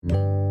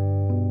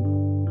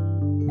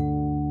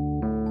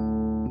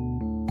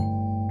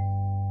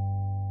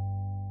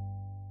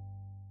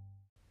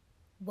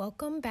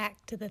welcome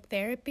back to the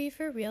Therapy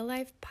for Real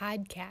Life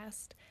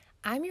podcast.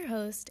 I'm your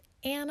host,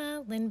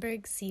 Anna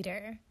Lindberg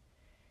Cedar.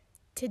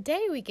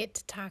 Today we get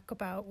to talk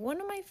about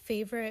one of my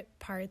favorite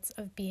parts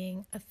of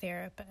being a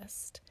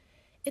therapist.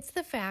 It's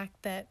the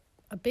fact that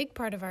a big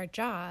part of our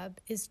job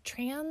is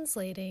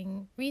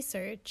translating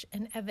research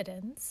and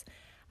evidence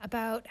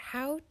about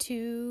how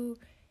to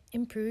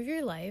improve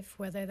your life,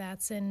 whether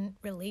that's in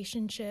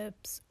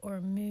relationships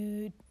or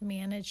mood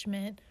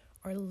management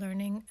or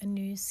learning a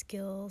new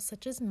skill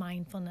such as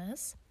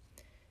mindfulness.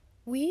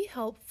 We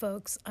help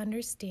folks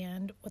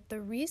understand what the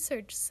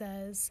research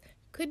says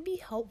could be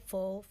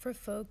helpful for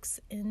folks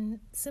in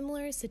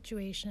similar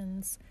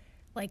situations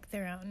like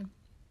their own.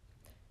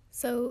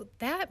 So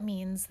that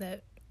means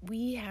that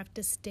we have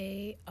to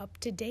stay up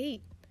to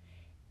date.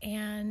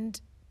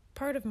 And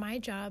part of my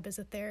job as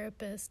a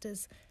therapist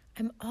is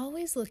I'm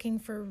always looking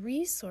for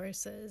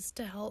resources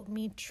to help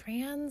me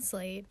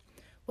translate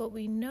what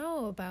we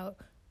know about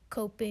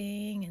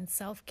coping and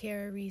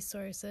self-care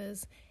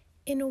resources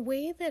in a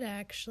way that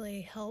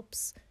actually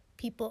helps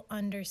people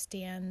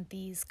understand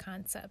these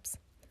concepts.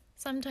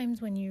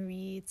 Sometimes when you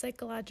read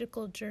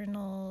psychological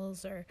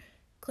journals or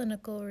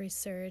clinical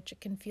research,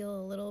 it can feel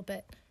a little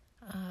bit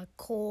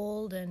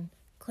cold and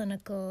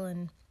clinical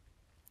and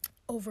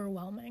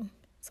overwhelming.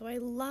 So I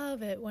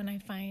love it when I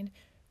find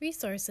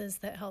resources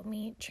that help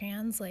me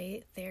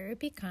translate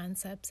therapy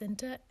concepts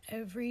into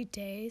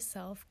everyday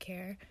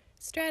self-care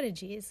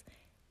strategies.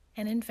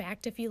 And in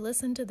fact, if you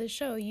listen to the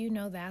show, you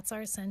know that's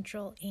our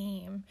central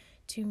aim,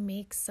 to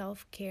make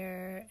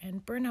self-care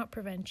and burnout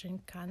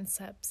prevention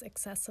concepts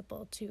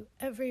accessible to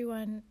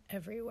everyone,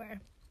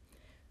 everywhere.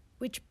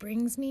 Which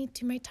brings me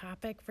to my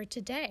topic for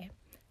today.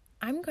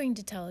 I'm going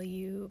to tell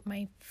you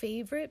my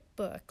favorite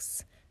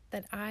books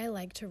that I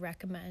like to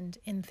recommend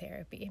in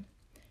therapy.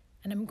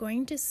 And I'm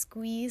going to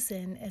squeeze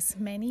in as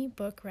many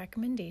book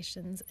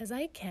recommendations as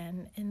I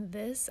can in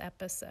this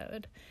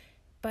episode.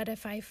 But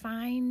if I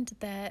find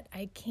that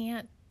I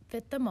can't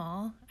fit them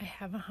all, I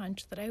have a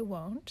hunch that I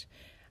won't.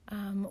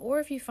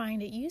 Or if you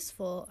find it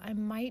useful, I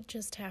might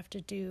just have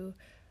to do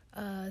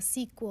a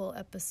sequel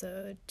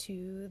episode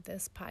to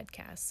this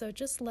podcast. So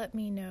just let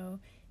me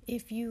know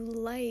if you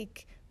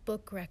like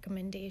book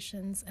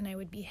recommendations, and I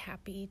would be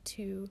happy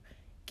to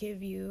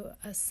give you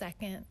a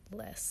second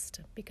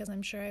list because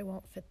I'm sure I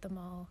won't fit them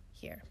all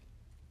here.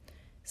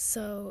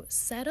 So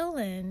settle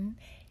in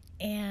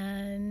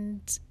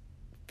and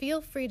feel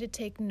free to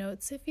take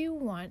notes if you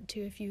want to.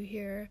 If you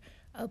hear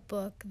a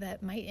book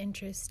that might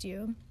interest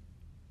you,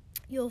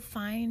 you'll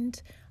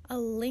find a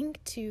link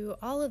to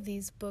all of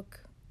these book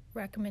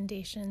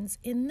recommendations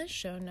in the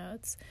show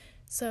notes.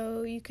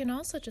 So you can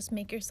also just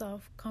make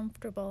yourself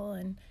comfortable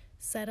and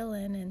settle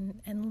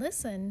in and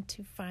listen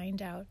to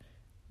find out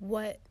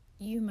what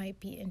you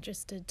might be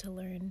interested to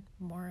learn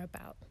more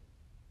about.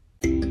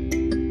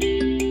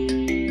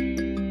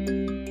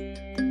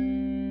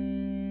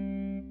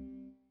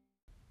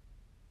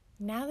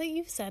 Now that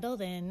you've settled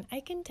in,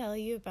 I can tell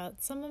you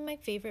about some of my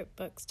favorite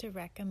books to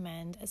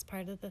recommend as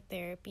part of the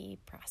therapy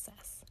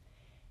process.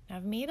 Now,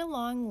 I've made a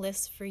long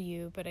list for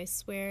you, but I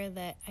swear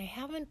that I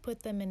haven't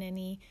put them in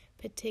any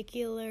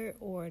particular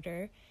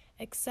order,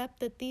 except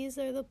that these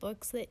are the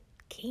books that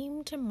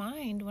came to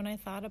mind when I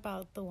thought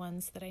about the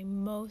ones that I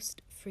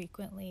most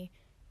frequently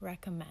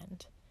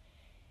recommend.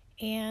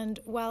 And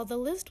while the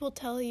list will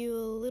tell you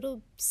a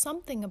little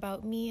something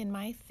about me and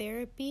my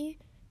therapy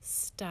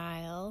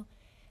style,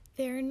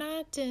 they're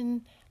not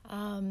in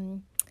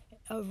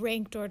a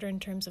ranked order in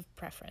terms of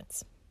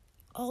preference.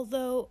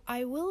 Although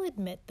I will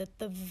admit that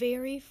the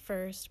very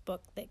first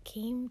book that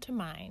came to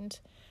mind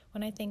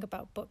when I think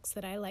about books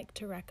that I like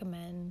to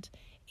recommend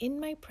in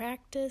my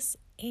practice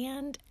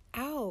and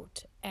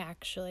out,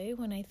 actually,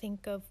 when I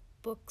think of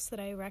books that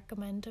I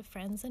recommend to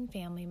friends and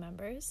family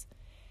members,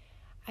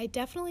 I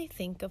definitely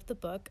think of the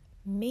book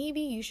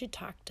Maybe You Should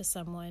Talk to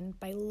Someone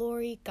by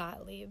Lori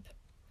Gottlieb.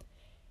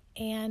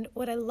 And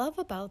what I love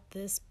about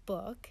this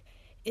book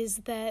is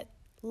that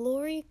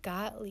Lori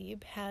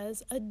Gottlieb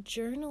has a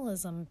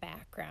journalism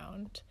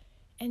background,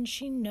 and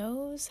she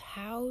knows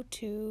how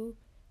to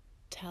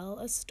tell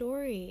a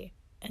story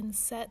and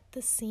set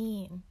the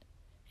scene.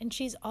 And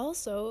she's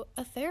also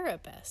a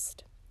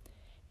therapist.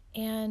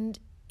 And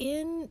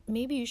in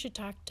Maybe You Should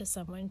Talk to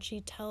Someone,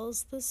 she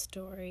tells the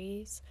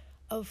stories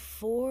of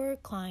 4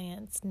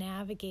 clients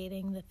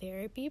navigating the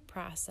therapy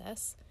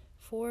process,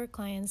 4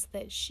 clients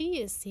that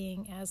she is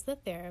seeing as the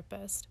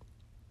therapist.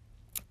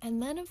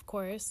 And then, of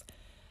course,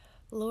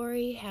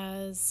 Lori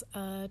has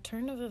a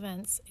turn of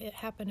events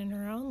happen in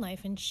her own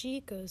life, and she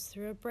goes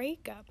through a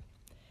breakup.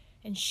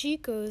 And she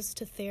goes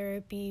to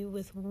therapy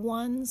with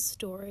one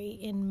story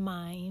in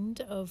mind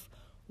of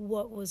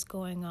what was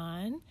going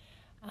on.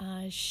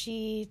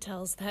 She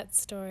tells that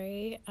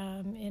story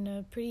in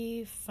a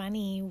pretty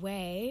funny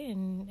way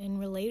and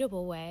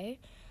relatable way.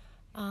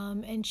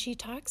 And she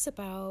talks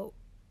about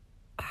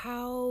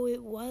how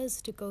it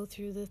was to go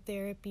through the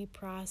therapy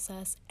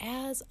process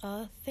as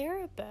a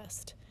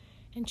therapist.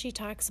 And she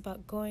talks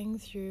about going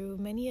through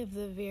many of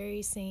the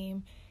very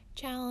same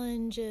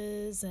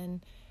challenges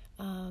and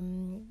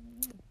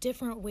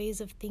different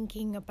ways of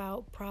thinking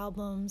about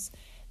problems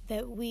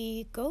that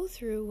we go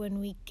through when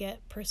we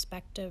get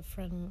perspective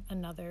from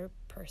another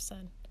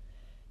person.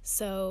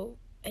 So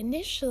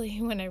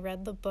initially, when I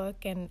read the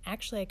book, and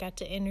actually I got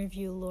to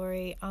interview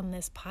Lori on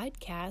this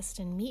podcast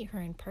and meet her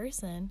in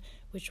person,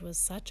 which was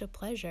such a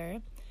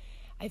pleasure,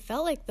 I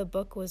felt like the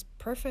book was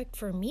perfect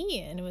for me,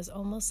 and it was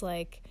almost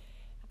like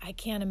I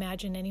can't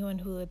imagine anyone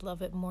who would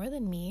love it more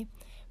than me.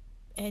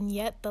 And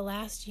yet the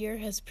last year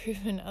has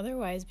proven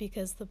otherwise,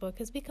 because the book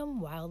has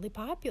become wildly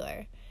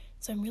popular.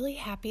 So I'm really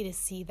happy to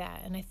see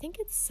that. And I think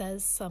it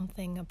says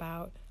something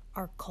about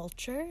our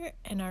culture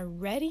and our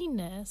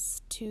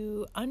readiness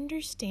to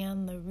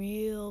understand the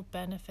real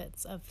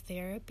benefits of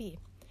therapy.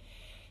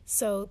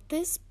 So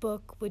this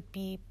book would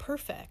be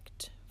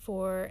perfect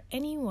for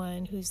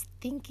anyone who's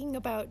thinking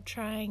about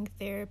trying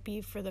therapy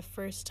for the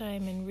first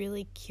time and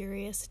really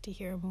curious to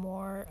hear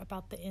more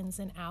about the ins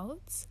and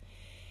outs.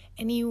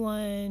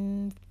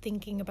 Anyone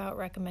thinking about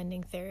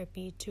recommending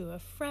therapy to a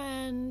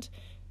friend,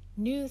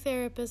 new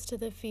therapist to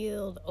the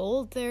field,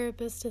 old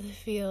therapist to the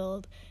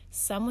field,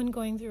 someone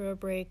going through a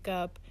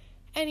breakup,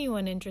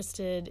 anyone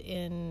interested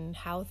in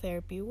how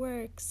therapy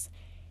works.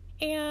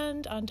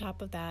 And on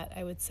top of that,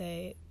 I would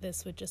say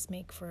this would just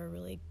make for a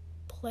really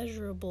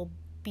pleasurable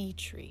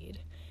beach read.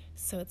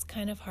 So it's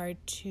kind of hard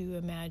to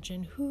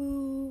imagine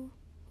who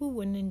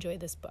wouldn't enjoy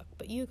this book.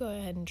 But you go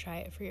ahead and try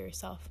it for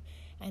yourself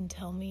and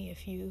tell me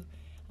if you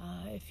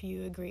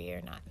agree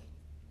or not.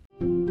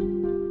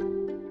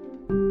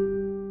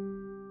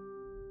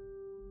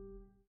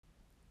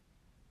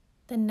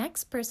 The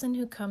next person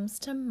who comes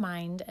to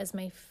mind as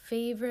my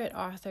favorite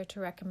author to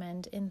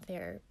recommend in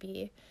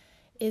therapy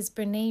is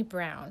Brené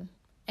Brown.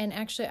 And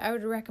actually, I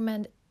would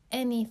recommend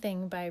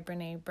anything by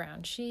Brené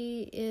Brown.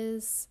 She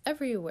is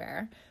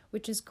everywhere,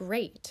 which is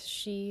great.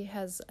 She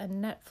has a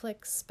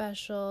Netflix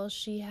special.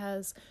 She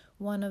has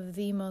one of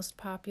the most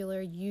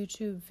popular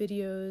YouTube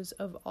videos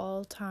of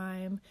all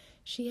time.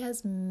 She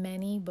has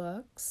many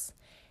books.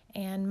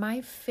 And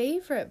my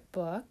favorite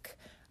book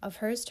of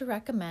hers to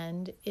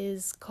recommend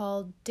is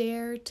called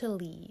Dare to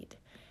Lead.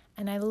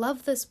 And I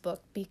love this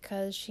book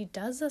because she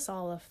does us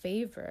all a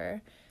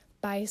favor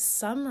by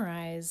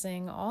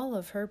summarizing all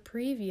of her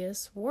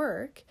previous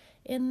work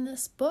in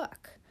this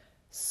book.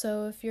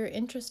 So if you're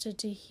interested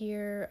to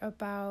hear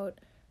about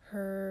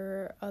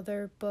her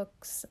other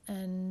books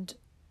and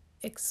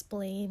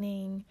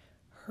explaining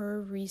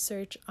her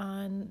research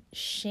on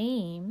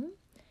shame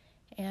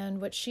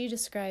and what she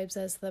describes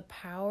as the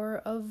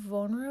power of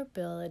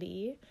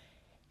vulnerability,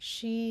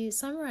 she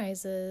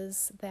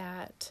summarizes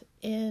that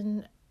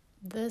in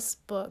this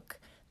book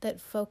that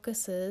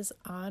focuses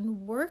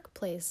on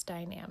workplace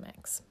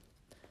dynamics.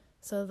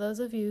 So those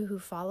of you who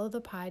follow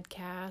the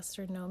podcast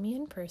or know me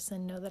in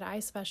person know that I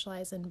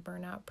specialize in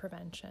burnout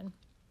prevention.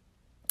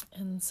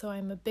 And so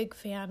I'm a big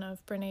fan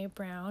of Brené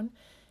Brown,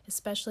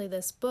 especially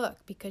this book,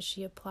 because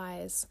she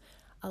applies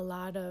a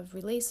lot of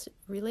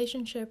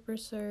relationship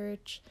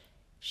research,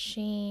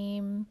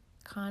 shame,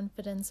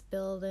 confidence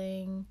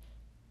building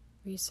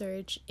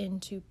research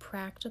into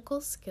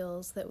practical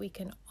skills that we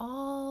can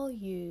all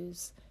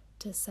use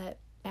to set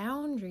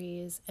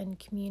boundaries and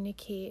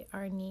communicate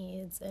our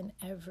needs in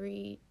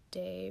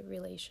everyday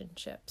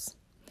relationships.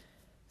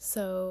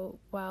 So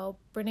while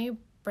Brené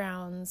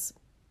Brown's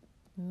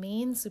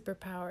main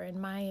superpower, in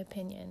my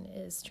opinion,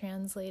 is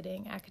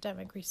translating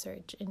academic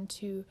research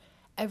into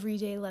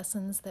everyday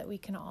lessons that we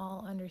can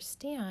all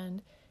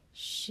understand,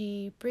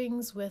 she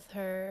brings with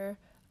her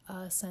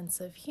a sense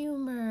of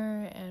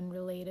humor and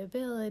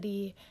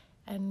relatability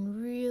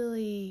and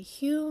really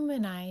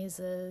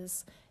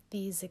humanizes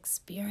these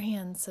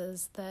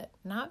experiences that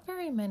not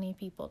very many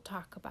people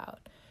talk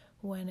about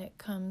when it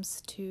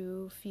comes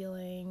to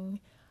feeling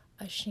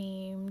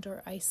ashamed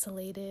or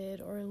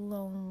isolated or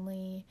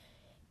lonely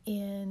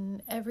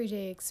in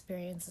everyday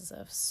experiences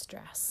of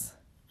stress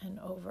and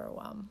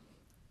overwhelm.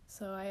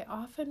 So I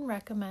often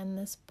recommend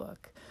this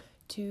book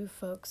to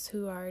folks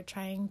who are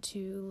trying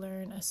to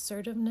learn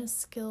assertiveness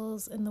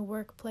skills in the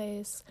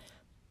workplace,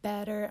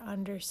 better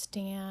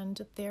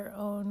understand their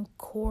own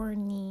core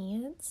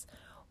needs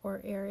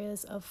or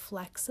areas of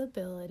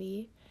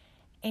flexibility,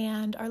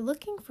 and are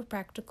looking for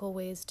practical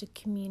ways to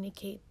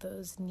communicate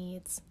those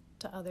needs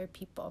to other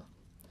people.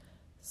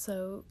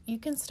 So you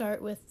can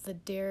start with the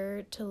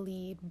Dare to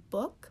Lead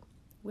book,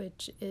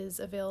 which is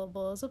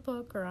available as a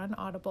book or on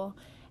Audible.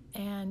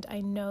 And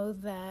I know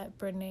that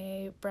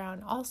Brené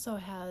Brown also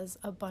has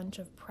a bunch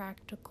of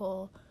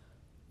practical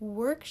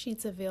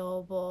worksheets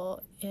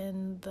available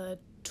in the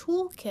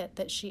toolkit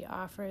that she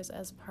offers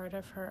as part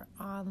of her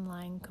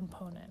online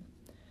component.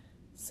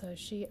 So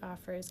she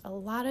offers a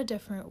lot of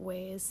different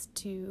ways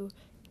to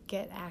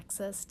get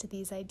access to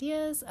these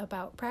ideas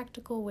about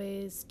practical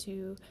ways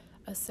to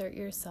assert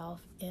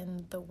yourself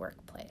in the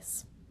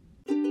workplace.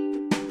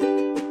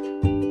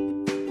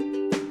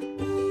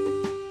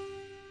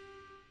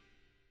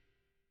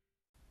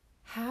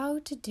 How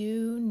to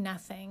Do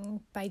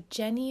Nothing by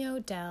Jenny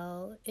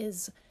Odell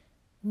is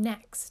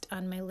next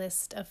on my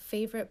list of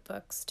favorite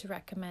books to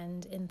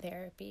recommend in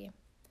therapy.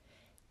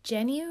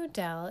 Jenny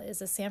Odell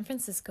is a San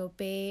Francisco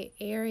Bay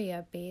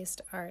Area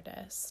based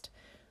artist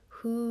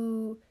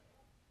who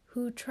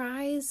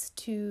tries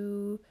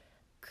to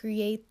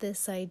create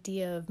this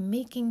idea of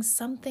making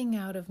something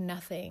out of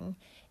nothing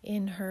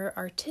in her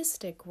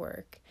artistic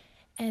work,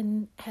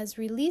 and has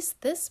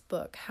released this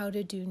book, How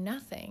to Do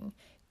Nothing,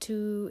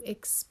 to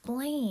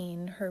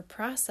explain her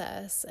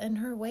process and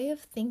her way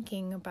of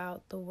thinking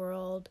about the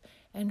world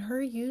and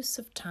her use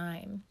of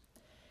time.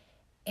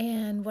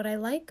 And what I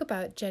like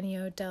about Jenny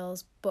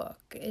Odell's book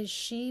is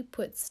she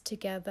puts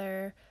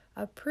together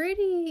a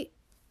pretty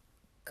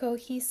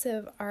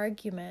cohesive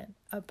argument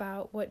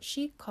about what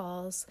she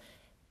calls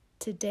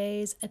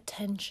today's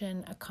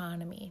attention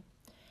economy.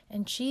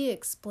 And she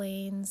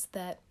explains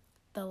that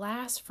the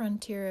last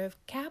frontier of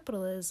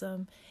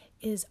capitalism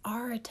is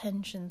our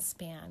attention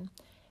span,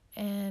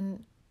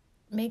 and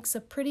makes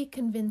a pretty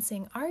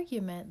convincing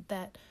argument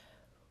that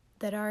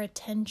our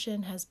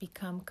attention has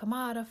become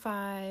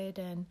commodified,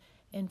 and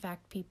in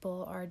fact,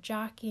 people are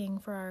jockeying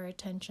for our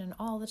attention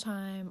all the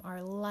time,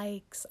 our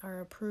likes, our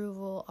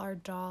approval, our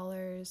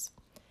dollars.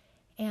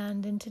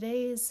 And in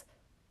today's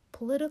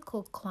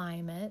political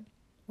climate,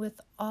 with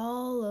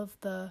all of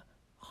the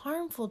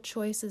harmful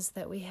choices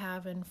that we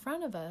have in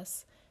front of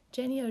us,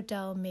 Jenny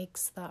Odell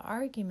makes the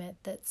argument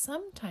that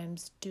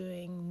sometimes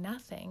doing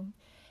nothing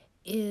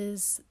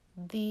is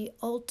the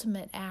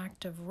ultimate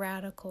act of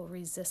radical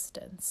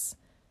resistance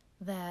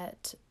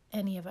that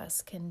any of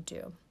us can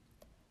do.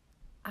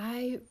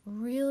 I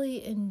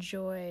really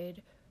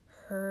enjoyed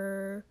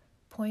her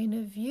point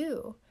of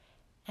view,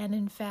 and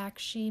in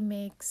fact, she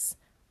makes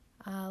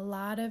a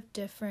lot of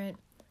different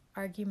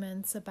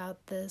arguments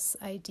about this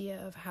idea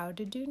of how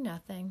to do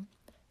nothing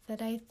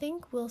that I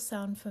think will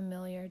sound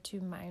familiar to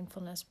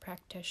mindfulness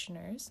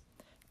practitioners,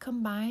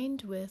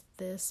 combined with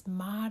this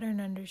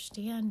modern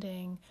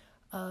understanding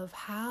of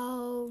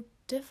how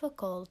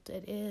difficult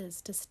it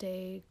is to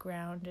stay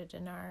grounded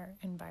in our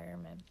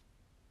environment.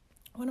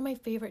 One of my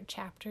favorite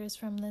chapters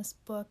from this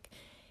book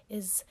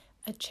is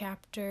a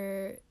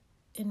chapter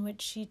in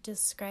which she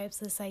describes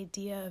this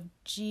idea of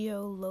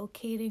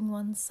geolocating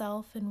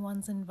oneself in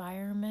one's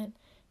environment.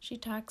 She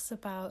talks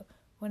about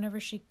whenever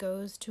she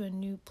goes to a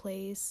new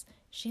place,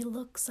 she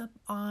looks up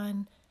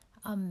on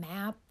a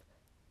map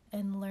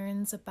and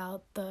learns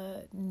about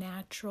the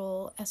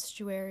natural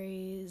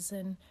estuaries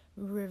and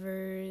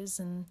rivers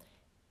and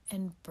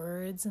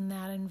birds in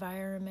that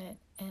environment,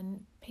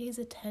 and pays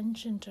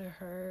attention to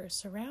her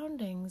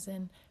surroundings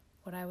in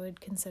what I would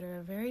consider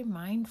a very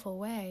mindful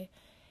way,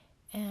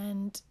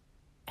 and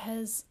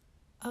has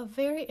a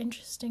very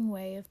interesting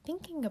way of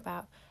thinking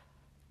about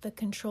the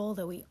control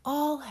that we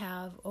all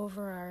have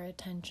over our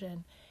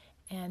attention,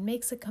 and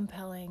makes a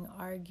compelling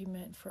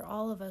argument for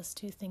all of us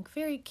to think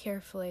very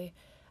carefully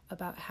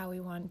about how we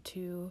want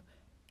to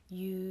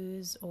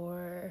use,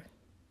 or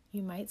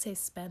you might say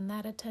spend,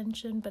 that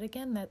attention. But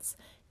again, that's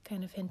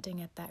kind of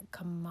hinting at that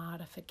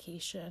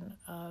commodification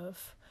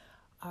of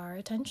our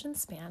attention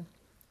span.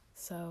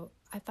 So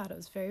I thought it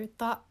was very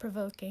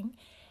thought-provoking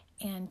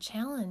and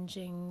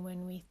challenging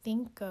when we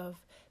think of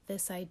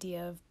this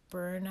idea of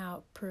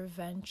burnout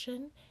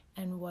prevention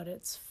and what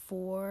it's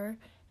for,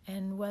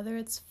 and whether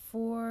it's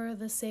for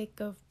the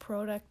sake of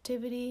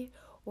productivity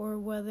or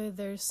whether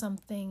there's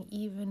something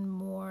even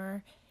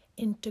more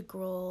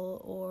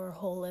integral or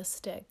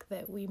holistic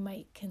that we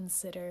might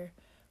consider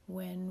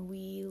when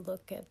we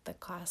look at the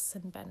costs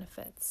and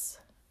benefits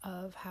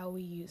of how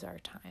we use our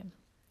time.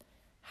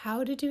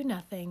 How to Do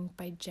Nothing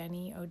by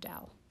Jenny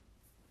Odell.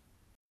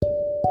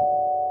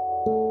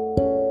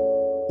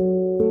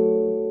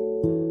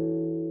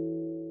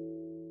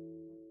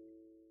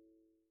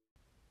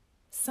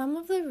 Some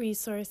of the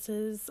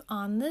resources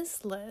on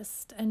this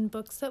list and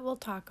books that we'll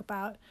talk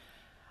about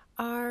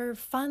are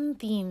fun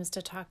themes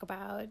to talk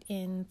about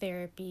in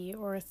therapy,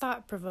 or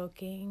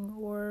thought-provoking,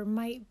 or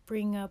might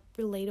bring up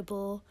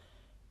relatable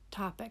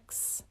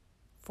topics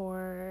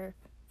for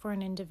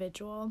an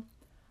individual.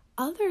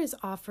 Others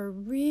offer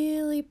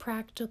really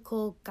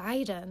practical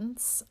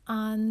guidance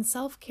on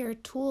self-care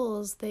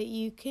tools that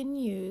you can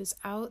use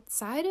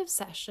outside of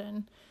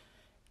session.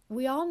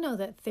 We all know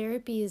that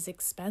therapy is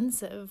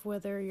expensive,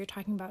 whether you're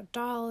talking about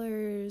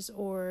dollars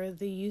or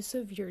the use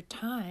of your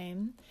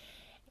time,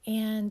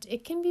 and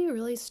it can be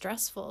really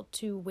stressful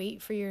to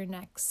wait for your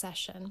next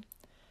session.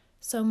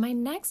 So my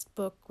next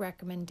book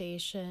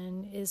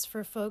recommendation is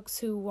for folks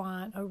who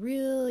want a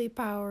really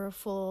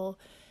powerful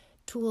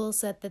tool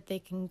set that they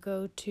can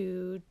go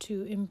to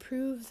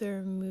improve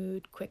their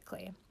mood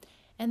quickly.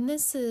 And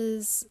this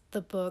is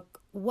the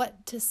book,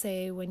 What to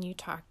Say When You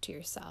Talk to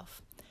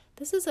Yourself.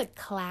 This is a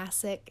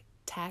classic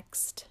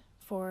text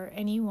for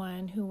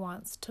anyone who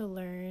wants to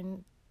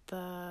learn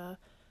the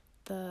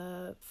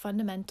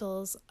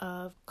fundamentals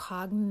of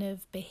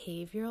cognitive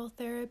behavioral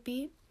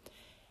therapy,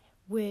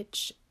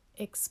 which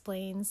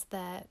explains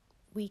that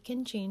we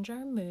can change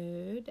our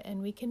mood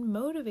and we can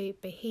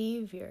motivate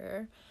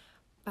behavior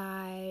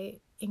by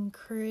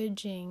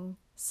encouraging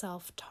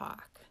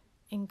self-talk,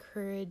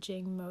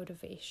 encouraging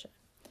motivation.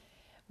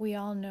 We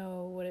all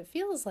know what it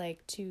feels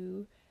like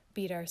to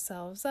beat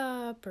ourselves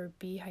up or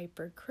be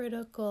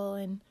hypercritical,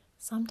 and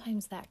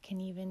sometimes that can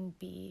even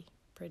be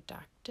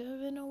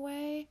productive in a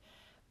way,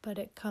 but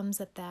it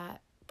comes at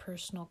that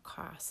personal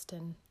cost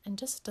and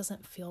just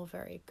doesn't feel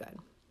very good.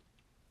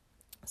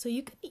 So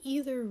you can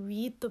either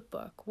read the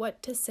book,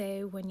 What to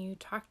Say When You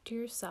Talk to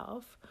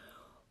Yourself,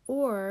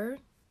 or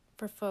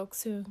for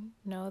folks who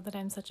know that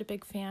I'm such a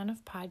big fan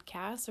of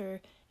podcasts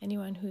or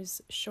anyone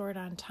who's short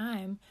on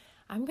time,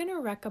 I'm going to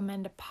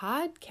recommend a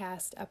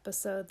podcast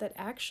episode that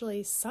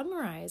actually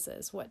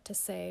summarizes what to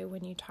say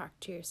when you talk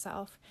to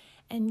yourself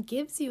and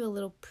gives you a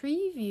little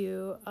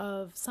preview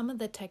of some of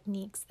the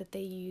techniques that they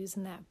use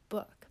in that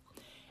book.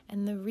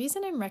 And the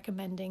reason I'm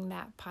recommending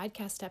that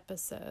podcast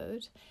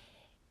episode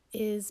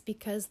is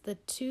because the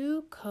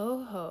two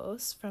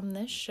co-hosts from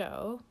this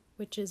show,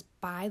 which is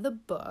By the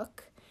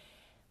Book,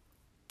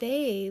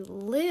 they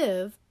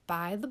live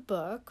by the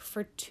book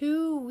for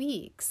 2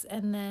 weeks,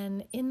 and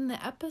then in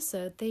the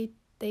episode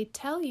they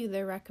tell you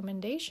their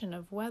recommendation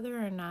of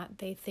whether or not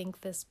they think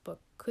this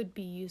book could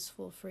be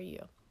useful for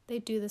you. They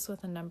do this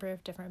with a number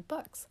of different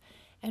books,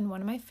 and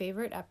one of my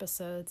favorite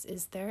episodes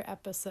is their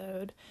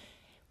episode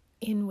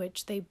in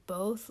which they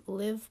both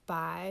live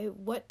by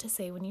what to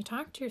say when you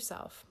talk to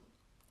yourself.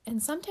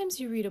 And sometimes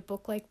you read a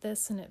book like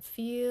this and it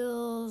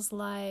feels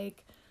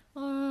like,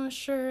 oh,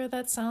 sure,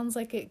 that sounds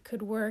like it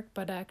could work,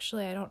 but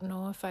actually I don't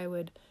know if I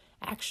would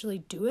actually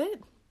do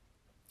it.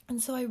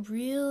 And so I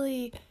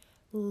really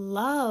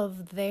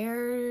love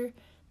their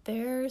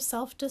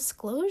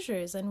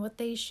self-disclosures and what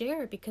they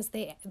share, because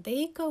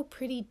they go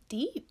pretty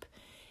deep.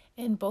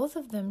 And both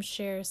of them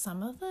share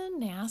some of the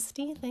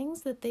nasty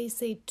things that they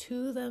say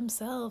to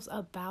themselves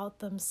about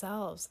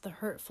themselves, the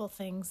hurtful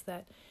things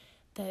that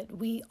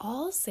we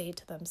all say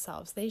to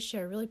themselves. They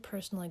share really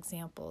personal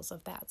examples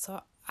of that.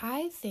 So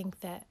I think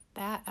that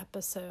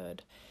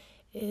episode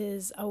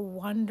is a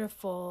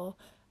wonderful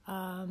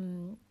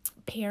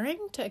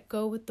pairing to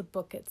go with the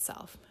book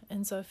itself.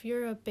 And so if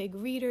you're a big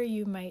reader,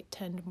 you might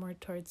tend more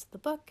towards the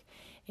book.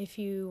 If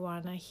you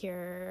want to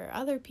hear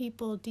other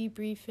people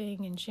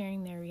debriefing and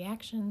sharing their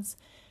reactions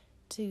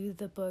to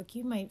the book,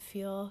 you might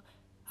feel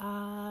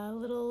a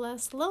little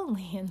less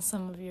lonely in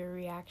some of your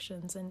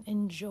reactions and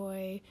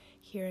enjoy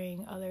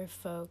hearing other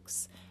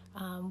folks,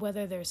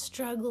 whether they're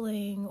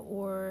struggling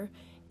or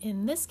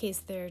in this case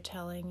they're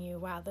telling you,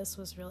 wow, this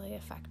was really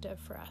effective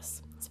for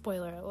us.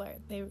 Spoiler alert,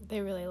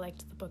 they really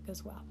liked the book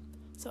as well.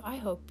 So I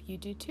hope you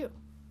do too.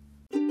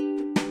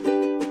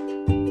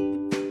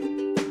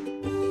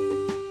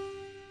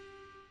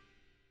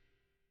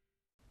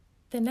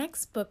 The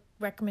next book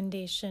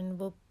recommendation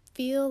will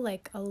feel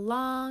like a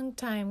long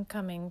time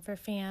coming for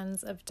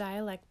fans of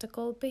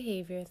dialectical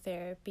behavior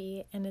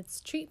therapy and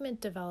its treatment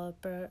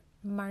developer,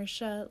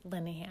 Marsha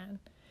Linehan,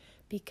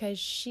 because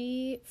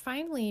she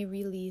finally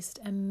released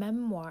a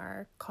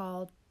memoir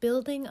called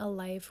Building a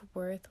Life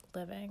Worth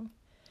Living.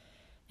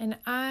 And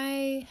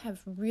I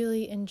have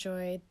really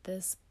enjoyed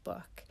this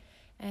book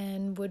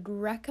and would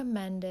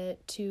recommend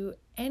it to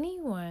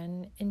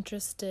anyone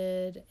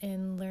interested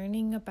in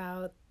learning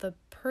about the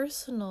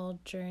personal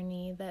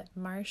journey that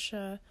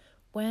Marsha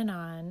went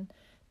on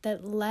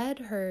that led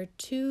her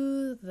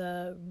to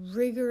the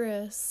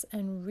rigorous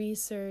and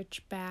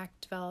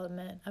research-backed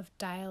development of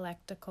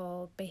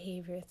dialectical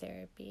behavior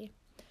therapy.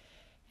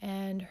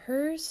 And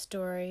her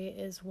story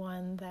is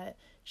one that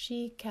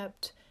she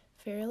kept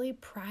fairly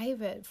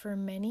private for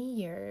many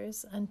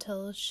years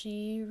until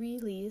she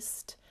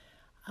released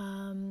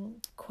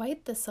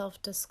quite the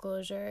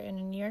self-disclosure in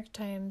a New York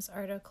Times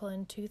article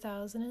in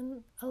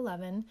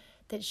 2011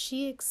 that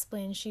she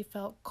explained she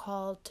felt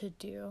called to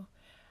do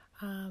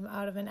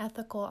out of an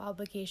ethical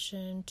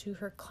obligation to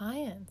her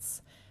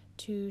clients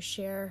to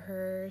share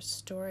her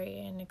story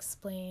and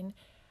explain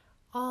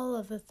all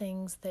of the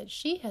things that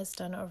she has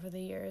done over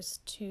the years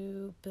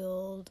to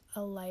build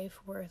a life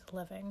worth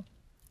living.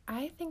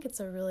 I think it's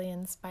a really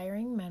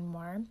inspiring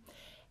memoir.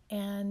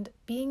 And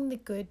being the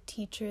good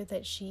teacher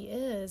that she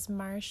is,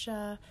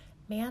 Marsha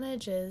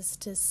manages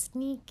to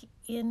sneak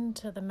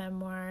into the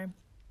memoir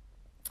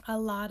a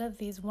lot of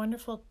these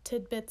wonderful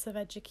tidbits of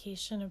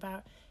education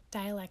about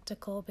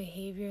dialectical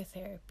behavior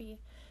therapy.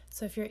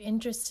 So if you're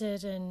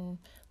interested in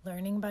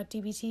learning about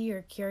DBT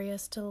or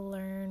curious to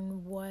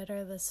learn what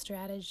are the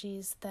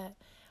strategies that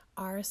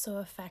are so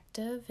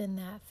effective in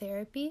that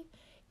therapy,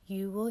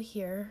 you will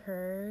hear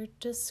her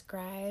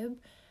describe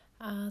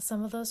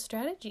some of those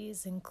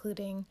strategies,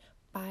 including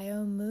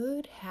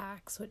bio-mood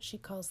hacks, which she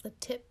calls the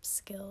TIP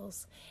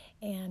skills,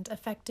 and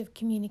effective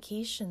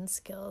communication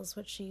skills,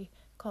 which she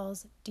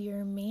calls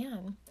Dear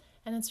Man.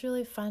 And it's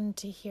really fun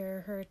to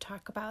hear her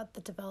talk about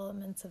the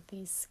developments of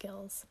these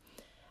skills.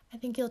 I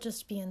think you'll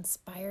just be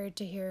inspired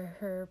to hear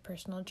her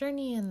personal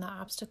journey and the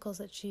obstacles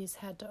that she's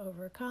had to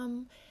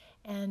overcome.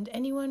 And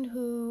anyone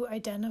who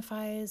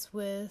identifies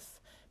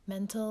with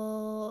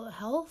mental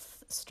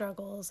health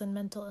struggles and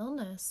mental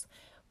illness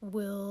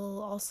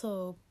will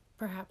also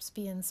perhaps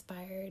be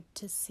inspired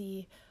to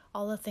see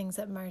all the things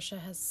that Marsha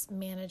has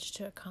managed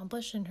to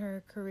accomplish in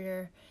her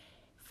career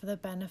for the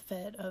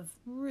benefit of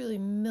really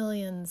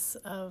millions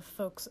of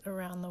folks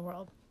around the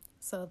world.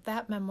 So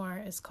that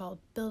memoir is called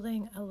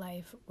Building a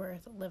Life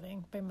Worth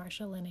Living by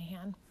Marsha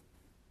Linehan.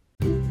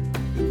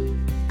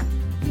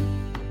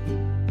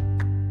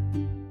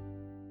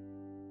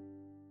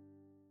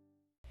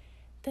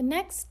 The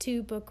next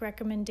two book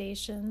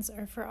recommendations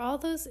are for all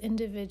those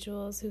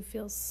individuals who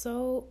feel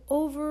so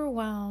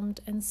overwhelmed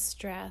and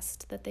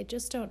stressed that they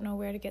just don't know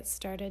where to get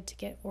started to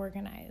get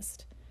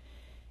organized.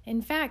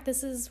 In fact,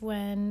 this is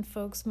when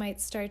folks might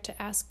start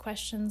to ask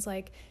questions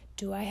like,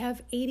 do I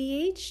have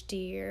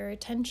ADHD or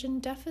attention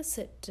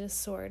deficit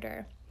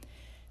disorder?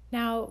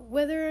 Now,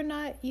 whether or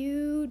not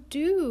you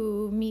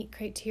do meet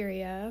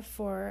criteria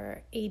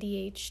for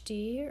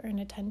ADHD or an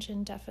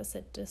attention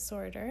deficit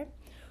disorder,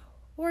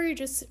 or you're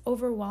just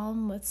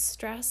overwhelmed with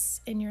stress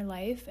in your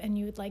life and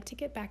you would like to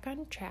get back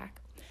on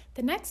track,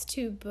 the next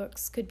two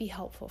books could be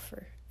helpful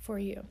for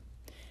you.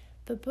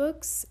 The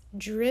books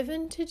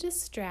Driven to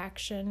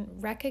Distraction,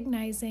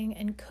 Recognizing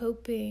and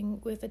Coping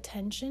with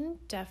Attention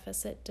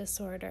Deficit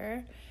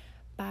Disorder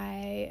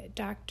by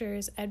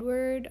Drs.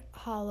 Edward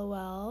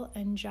Hallowell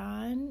and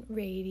John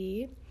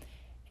Ratey,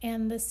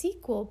 and the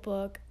sequel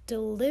book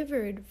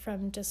Delivered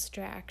from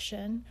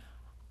Distraction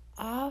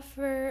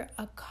offer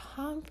a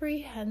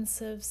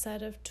comprehensive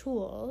set of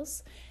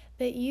tools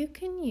that you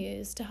can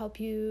use to help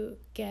you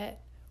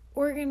get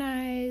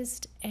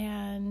organized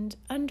and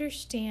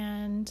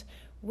understand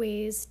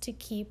ways to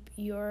keep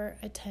your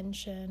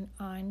attention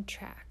on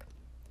track.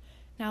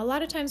 Now, a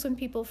lot of times when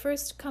people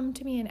first come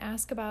to me and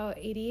ask about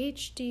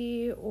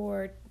ADHD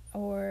or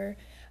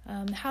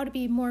how to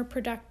be more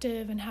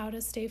productive and how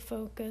to stay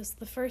focused,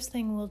 the first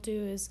thing we'll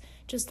do is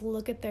just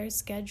look at their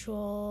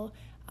schedule.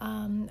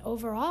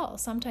 Overall,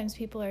 sometimes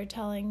people are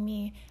telling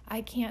me,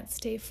 I can't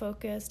stay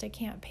focused, I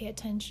can't pay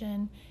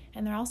attention,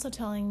 and they're also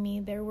telling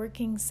me they're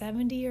working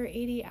 70 or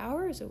 80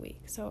 hours a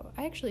week. So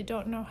I actually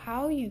don't know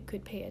how you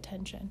could pay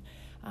attention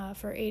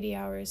for 80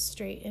 hours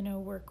straight in a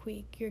work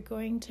week. You're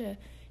going to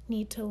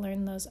need to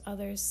learn those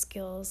other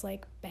skills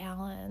like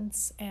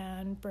balance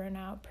and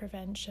burnout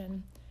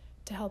prevention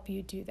to help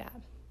you do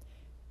that.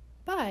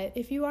 But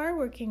if you are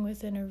working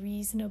within a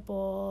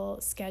reasonable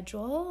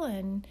schedule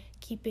and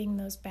keeping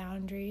those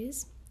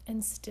boundaries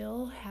and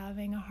still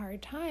having a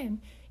hard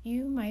time,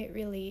 you might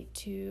relate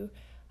to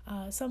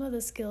some of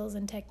the skills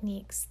and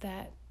techniques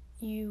that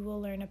you will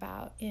learn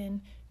about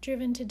in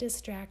Driven to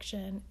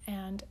Distraction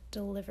and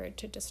Delivered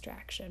to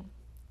Distraction.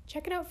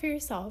 Check it out for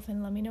yourself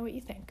and let me know what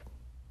you think.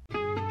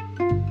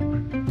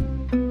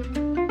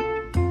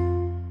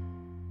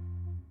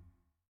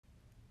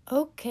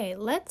 Okay,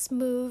 let's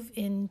move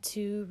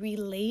into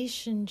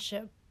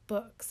relationship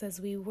books as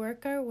we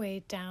work our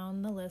way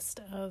down the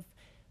list of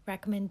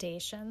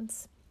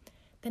recommendations.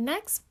 The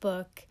next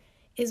book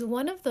is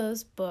one of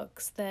those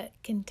books that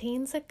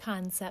contains a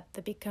concept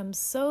that becomes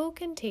so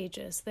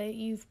contagious that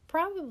you've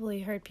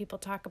probably heard people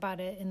talk about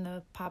it in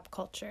the pop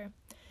culture.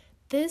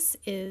 This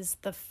is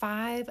the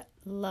 5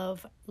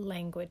 Love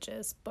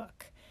Languages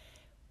book,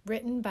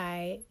 written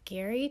by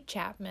Gary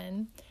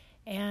Chapman.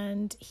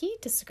 And he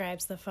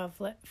describes the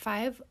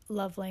 5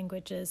 love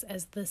languages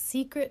as the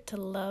secret to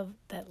love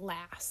that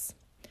lasts.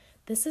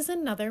 This is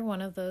another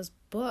one of those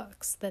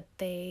books that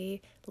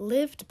they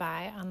lived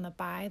by on the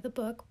By the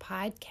Book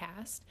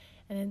podcast,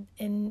 and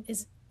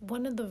is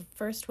one of the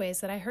first ways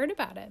that I heard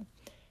about it.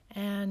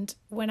 And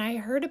when I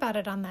heard about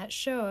it on that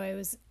show, I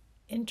was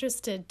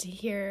interested to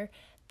hear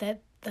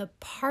that the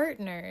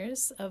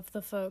partners of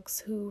the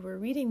folks who were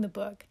reading the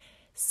book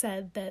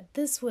said that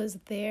this was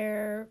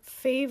their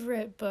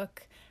favorite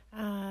book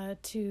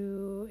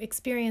to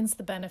experience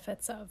the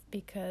benefits of,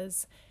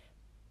 because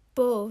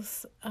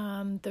both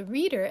the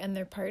reader and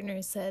their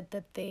partners said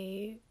that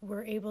they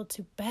were able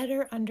to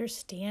better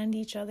understand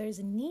each other's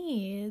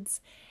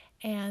needs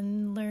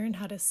and learn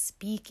how to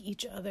speak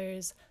each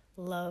other's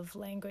love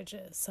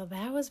languages. So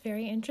that was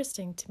very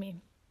interesting to me.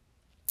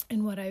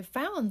 And what I've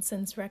found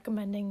since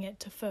recommending it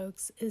to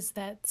folks is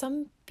that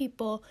some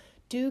people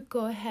do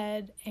go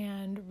ahead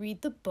and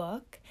read the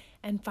book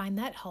and find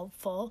that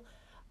helpful.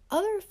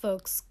 Other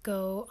folks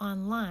go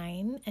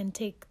online and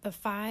take the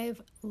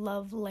 5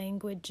 Love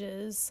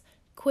Languages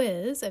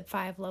quiz at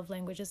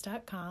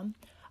 5lovelanguages.com.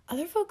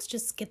 Other folks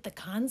just get the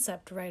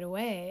concept right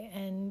away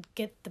and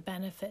get the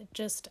benefit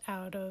just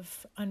out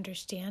of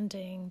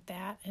understanding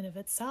that in of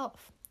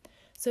itself.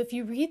 So if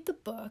you read the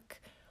book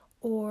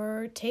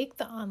or take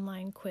the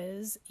online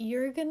quiz,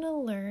 you're going to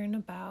learn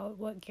about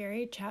what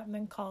Gary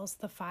Chapman calls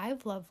the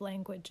 5 love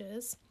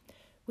languages,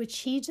 which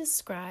he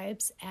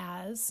describes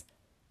as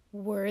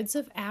words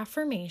of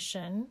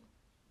affirmation,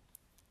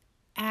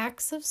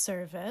 acts of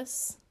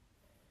service,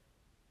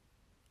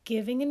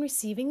 giving and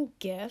receiving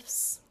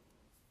gifts,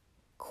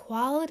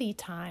 quality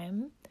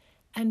time,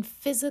 and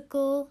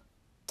physical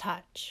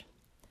touch.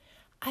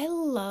 I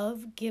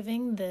love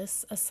giving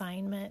this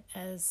assignment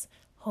as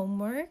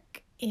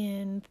homework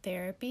in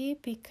therapy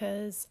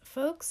because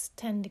folks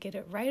tend to get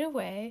it right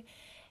away,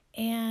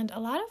 and a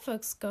lot of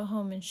folks go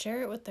home and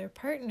share it with their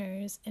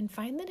partners and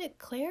find that it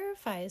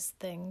clarifies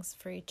things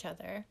for each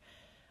other.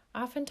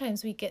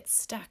 Oftentimes we get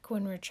stuck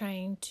when we're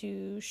trying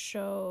to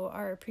show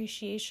our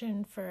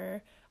appreciation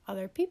for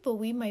other people.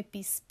 We might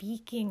be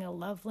speaking a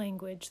love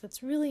language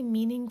that's really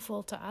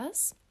meaningful to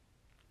us,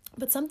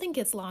 but something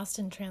gets lost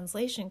in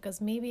translation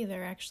because maybe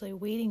they're actually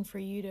waiting for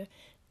you to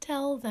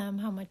tell them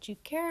how much you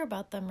care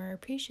about them or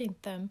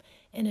appreciate them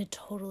in a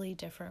totally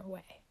different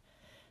way.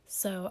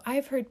 So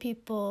I've heard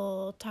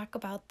people talk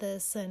about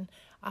this, and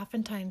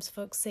oftentimes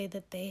folks say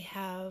that they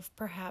have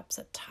perhaps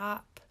a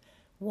top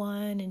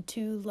 1 and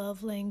 2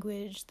 love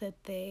language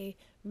that they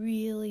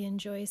really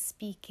enjoy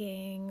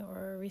speaking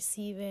or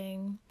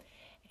receiving.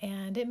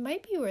 And it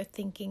might be worth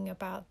thinking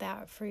about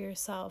that for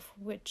yourself,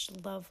 which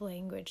love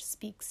language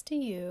speaks to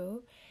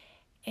you,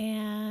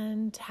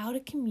 and how to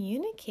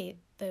communicate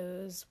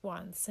those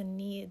wants and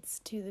needs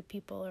to the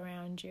people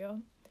around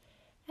you.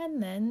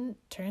 And then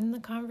turn the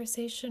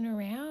conversation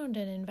around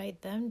and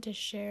invite them to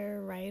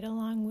share right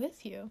along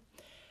with you.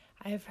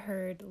 I've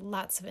heard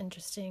lots of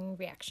interesting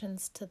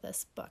reactions to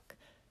this book.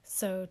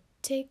 So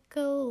take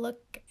a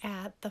look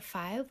at the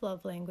 5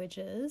 love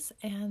languages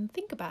and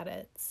think about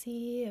it.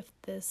 See if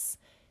this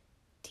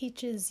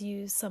teaches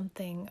you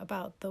something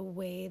about the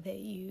way that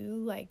you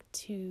like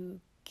to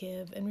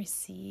give and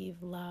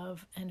receive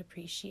love and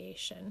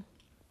appreciation.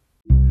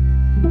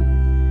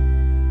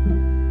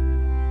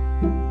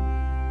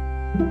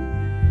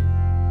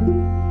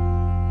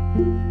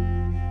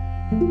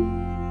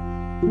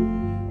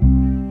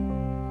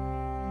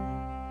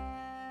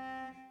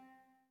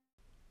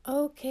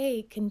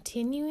 Okay,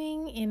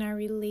 continuing in our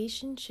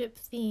relationship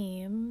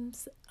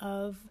themes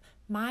of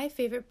my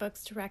favorite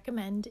books to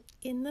recommend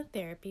in the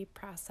therapy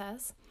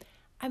process,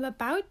 I'm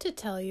about to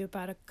tell you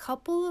about a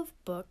couple of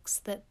books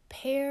that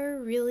pair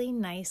really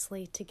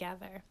nicely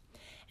together.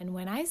 And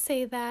when I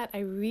say that, I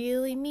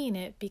really mean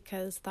it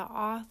because the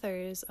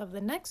authors of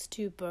the next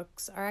 2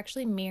 books are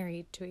actually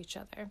married to each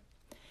other.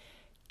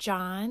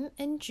 John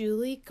and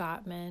Julie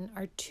Gottman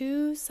are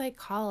 2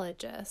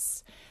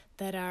 psychologists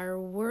that are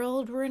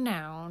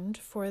world-renowned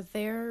for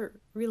their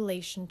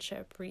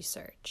relationship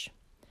research.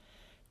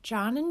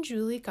 John and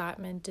Julie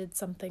Gottman did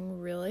something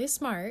really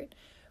smart,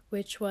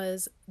 which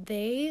was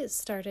they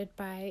started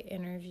by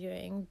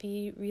interviewing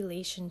the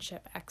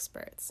relationship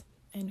experts.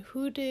 And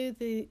who do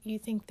you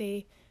think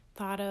they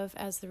thought of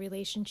as the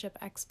relationship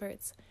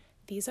experts?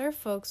 These are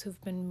folks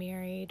who've been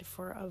married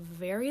for a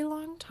very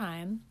long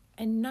time,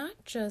 and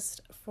not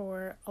just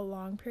for a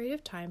long period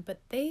of time,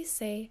 but they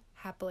say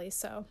happily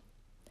so.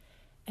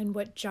 And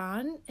what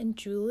John and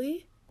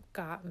Julie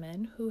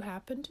Gottman, who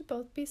happen to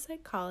both be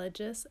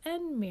psychologists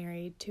and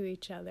married to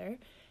each other,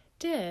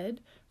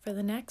 did for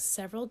the next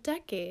several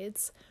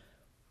decades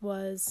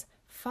was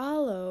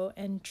follow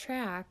and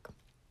track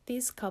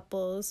these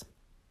couples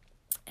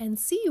and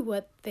see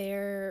what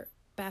their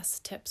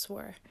best tips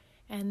were.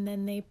 And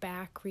then they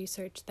back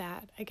researched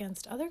that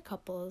against other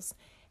couples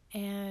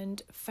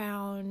and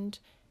found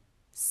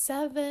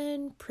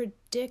 7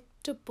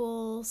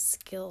 predictable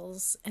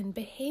skills and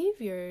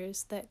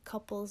behaviors that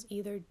couples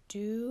either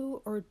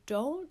do or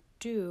don't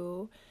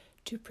do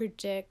to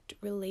predict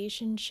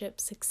relationship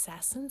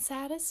success and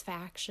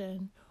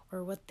satisfaction,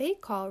 or what they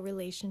call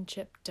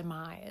relationship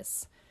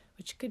demise,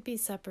 which could be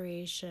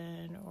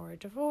separation or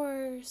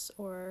divorce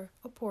or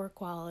a poor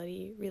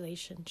quality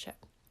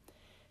relationship.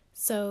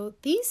 So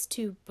these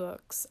 2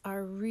 books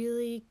are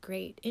really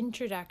great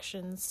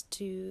introductions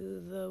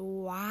to the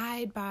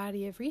wide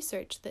body of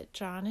research that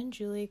John and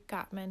Julie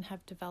Gottman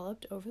have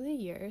developed over the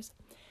years.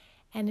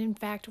 And in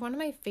fact, one of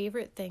my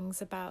favorite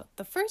things about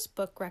the first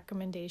book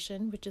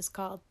recommendation, which is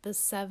called The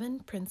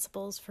 7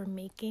 Principles for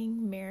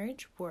Making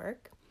Marriage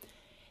Work,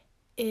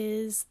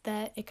 is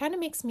that it kind of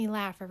makes me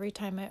laugh every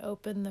time I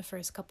open the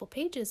first couple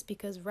pages,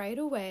 because right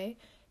away,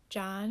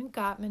 John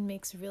Gottman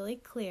makes really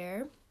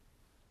clear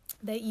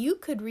that you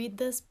could read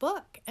this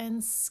book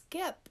and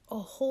skip a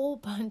whole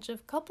bunch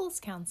of couples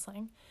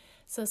counseling.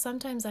 So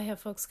sometimes I have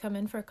folks come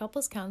in for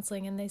couples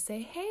counseling and they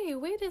say, hey,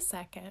 wait a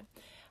second,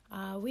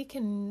 we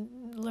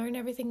can learn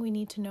everything we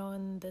need to know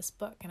in this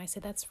book. And I say,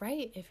 that's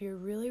right. If you're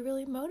really,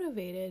 really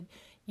motivated,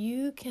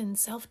 you can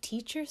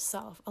self-teach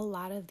yourself a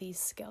lot of these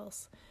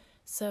skills.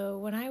 So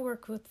when I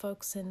work with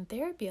folks in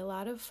therapy, a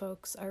lot of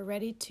folks are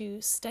ready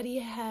to study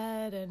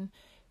ahead and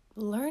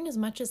learn as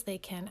much as they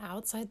can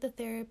outside the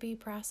therapy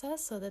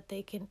process so that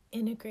they can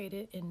integrate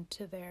it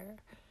into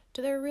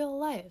their real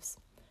lives.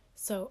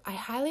 So I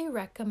highly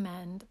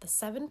recommend The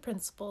 7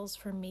 Principles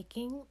for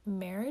Making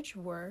Marriage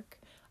Work,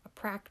 a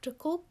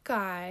practical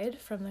guide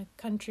from the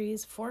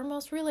country's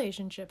foremost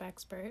relationship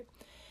expert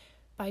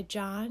by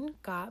John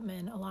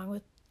Gottman along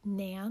with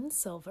Nan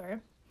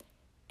Silver.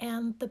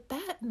 And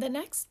the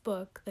next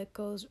book that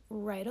goes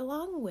right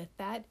along with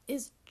that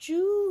is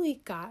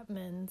Julie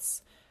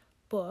Gottman's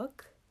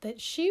book that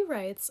she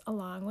writes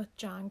along with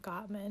John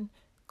Gottman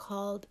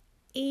called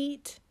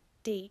 8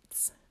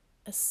 Dates,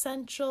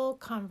 Essential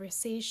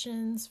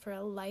Conversations for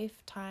a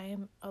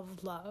Lifetime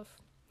of Love.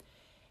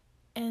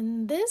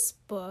 And this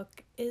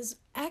book is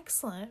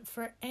excellent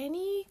for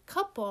any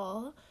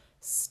couple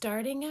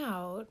starting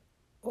out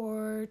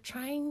or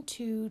trying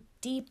to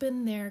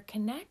deepen their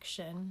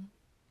connection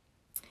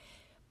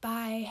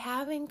by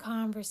having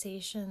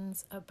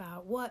conversations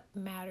about what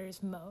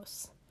matters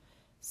most.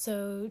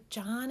 So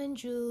John and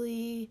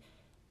Julie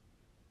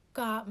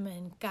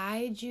Gottman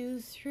guide you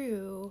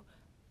through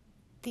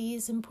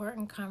these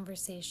important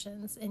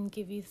conversations and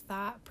give you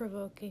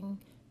thought-provoking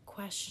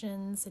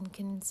questions and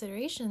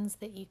considerations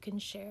that you can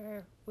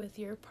share with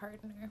your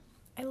partner.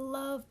 I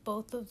love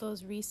both of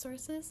those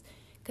resources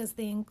because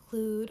they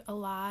include a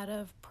lot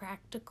of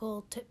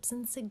practical tips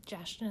and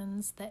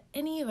suggestions that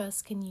any of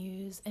us can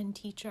use and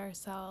teach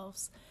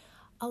ourselves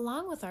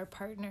along with our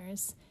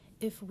partners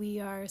if we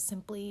are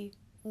simply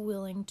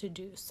willing to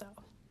do so.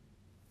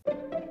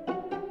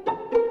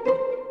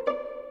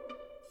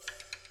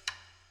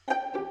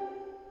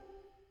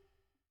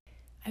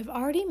 I've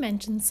already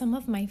mentioned some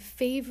of my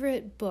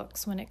favorite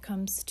books when it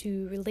comes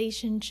to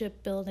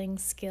relationship building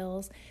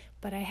skills,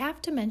 but I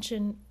have to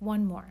mention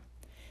one more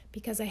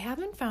because I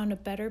haven't found a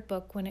better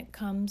book when it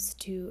comes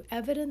to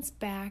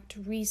evidence-backed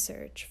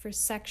research for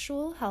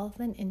sexual health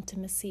and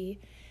intimacy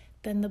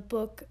than the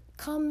book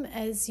Come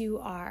As You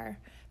Are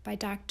by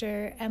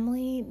Dr.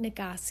 Emily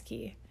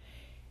Nagoski.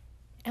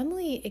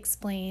 Emily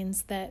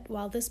explains that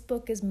while this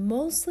book is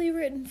mostly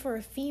written for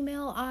a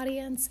female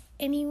audience,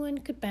 anyone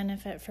could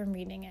benefit from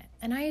reading it,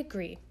 and I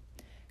agree.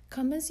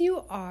 Come As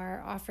You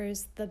Are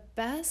offers the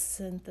best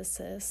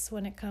synthesis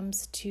when it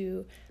comes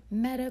to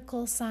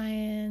medical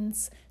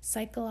science,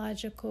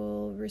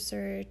 psychological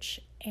research,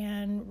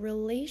 and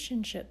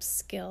relationship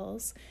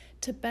skills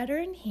to better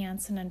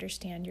enhance and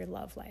understand your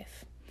love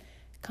life.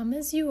 Come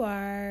As You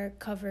Are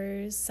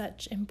covers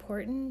such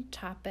important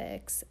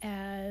topics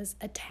as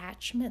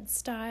attachment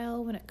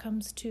style when it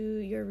comes to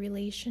your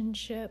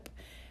relationship,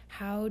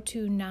 how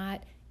to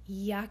not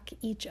yuck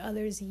each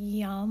other's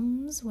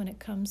yums when it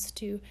comes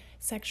to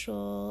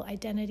sexual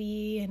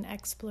identity and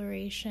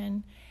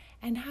exploration,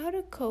 and how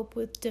to cope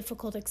with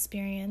difficult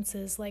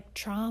experiences like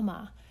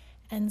trauma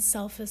and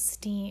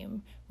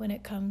self-esteem when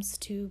it comes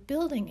to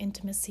building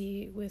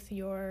intimacy with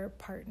your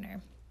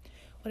partner.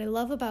 What I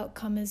love about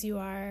Come As You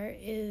Are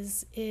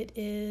is it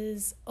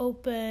is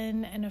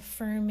open and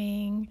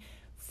affirming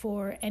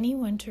for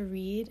anyone to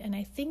read, and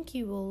I think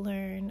you will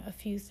learn a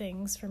few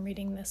things from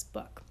reading this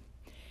book.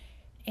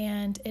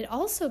 And it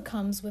also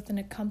comes with an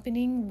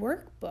accompanying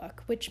workbook,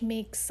 which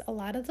makes a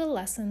lot of the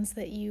lessons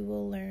that you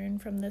will learn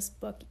from this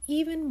book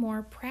even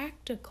more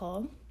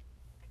practical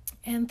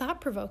and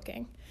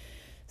thought-provoking.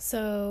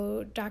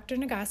 So Dr.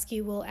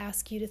 Nagoski will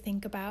ask you to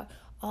think about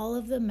all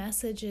of the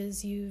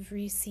messages you've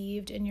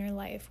received in your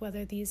life,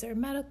 whether these are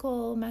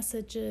medical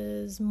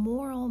messages,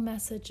 moral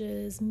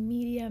messages,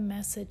 media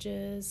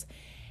messages,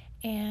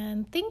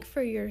 and think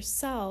for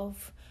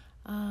yourself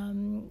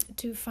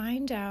to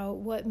find out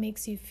what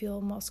makes you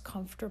feel most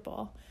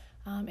comfortable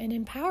and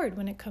empowered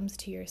when it comes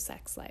to your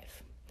sex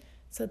life.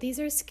 So these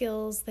are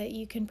skills that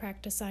you can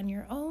practice on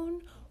your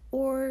own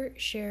or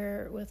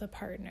share with a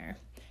partner.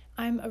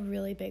 I'm a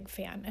really big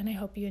fan, and I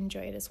hope you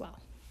enjoy it as well.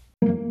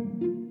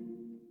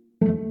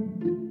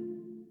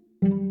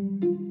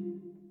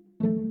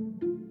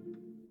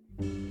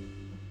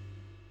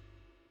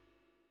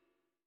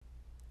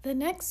 The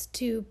next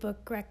two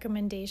book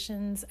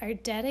recommendations are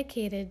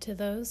dedicated to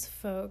those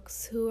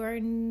folks who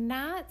are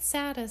not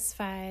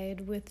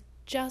satisfied with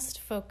just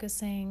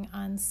focusing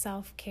on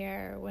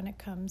self-care when it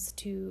comes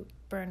to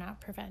burnout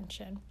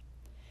prevention.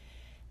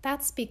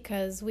 That's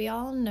because we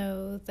all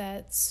know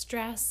that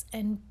stress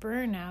and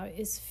burnout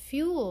is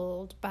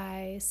fueled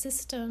by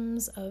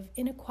systems of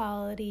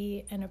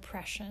inequality and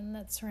oppression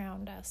that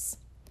surround us.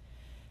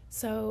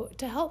 So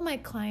to help my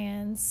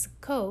clients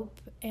cope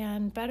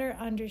and better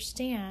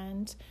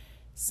understand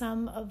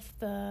some of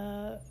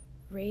the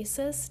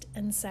racist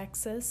and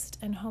sexist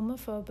and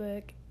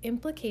homophobic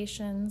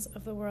implications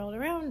of the world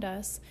around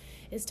us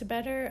is to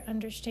better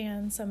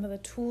understand some of the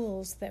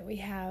tools that we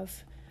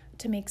have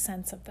to make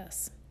sense of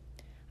this.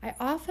 I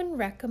often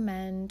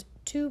recommend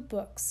two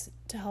books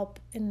to help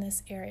in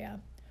this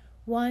area.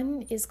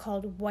 One is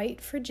called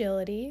White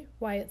Fragility,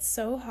 Why It's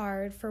So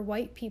Hard for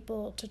White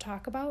People to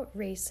Talk About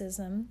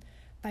Racism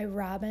by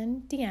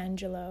Robin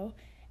DiAngelo,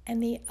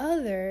 and the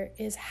other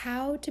is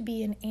How to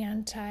Be an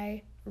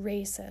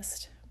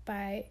Anti-Racist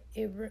by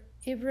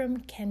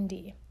Ibram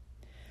Kendi.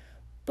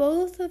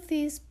 Both of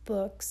these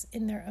books,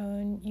 in their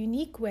own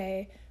unique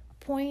way,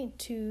 point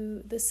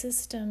to the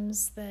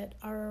systems that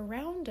are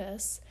around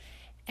us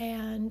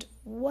and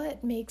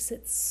what makes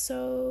it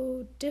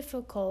so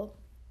difficult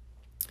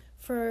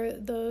for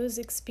those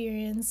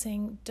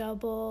experiencing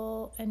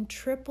double and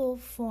triple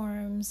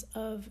forms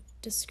of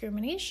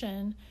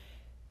discrimination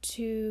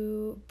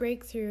to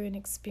break through and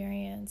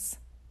experience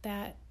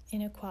that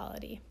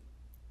inequality.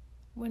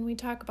 When we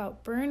talk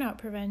about burnout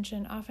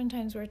prevention,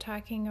 oftentimes we're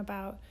talking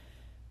about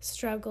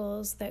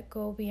struggles that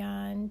go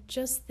beyond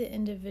just the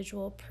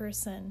individual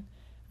person,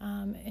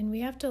 and we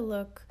have to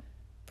look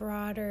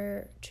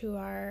broader to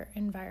our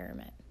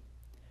environment.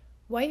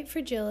 White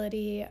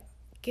Fragility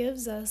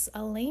gives us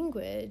a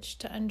language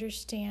to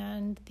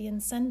understand the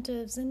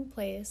incentives in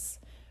place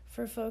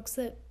for folks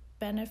that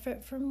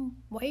benefit from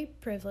white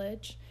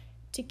privilege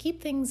to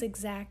keep things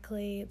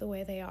exactly the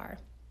way they are.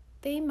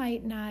 They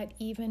might not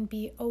even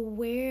be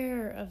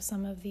aware of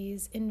some of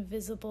these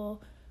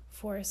invisible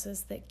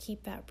forces that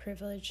keep that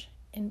privilege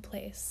in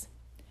place.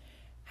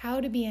 How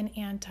to Be an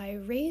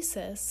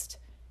Anti-Racist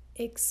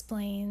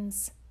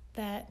explains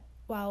that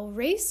while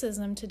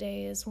racism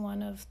today is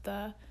one of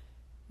the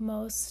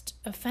most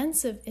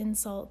offensive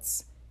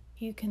insults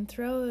you can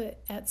throw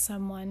at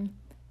someone,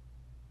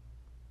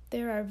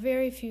 there are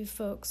very few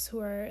folks who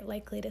are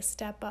likely to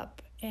step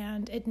up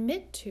and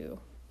admit to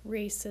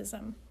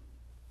racism.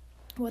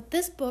 What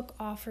this book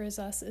offers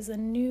us is a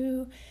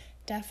new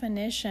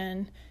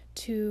definition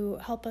to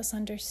help us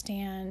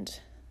understand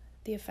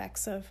the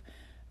effects of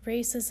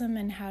racism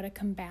and how to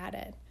combat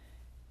it.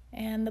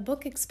 And the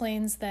book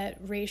explains that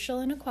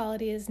racial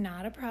inequality is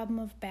not a problem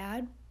of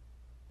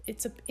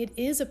it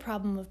is a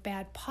problem of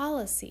bad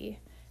policy,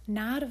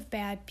 not of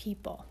bad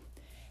people.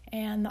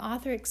 And the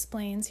author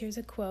explains, here's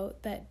a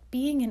quote, that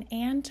being an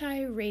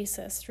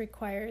anti-racist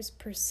requires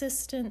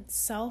persistent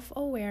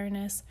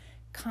self-awareness,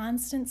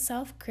 constant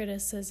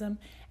self-criticism,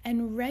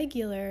 and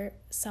regular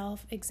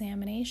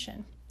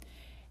self-examination.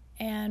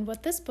 And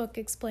what this book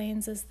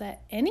explains is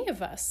that any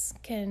of us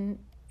can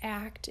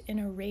act in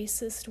a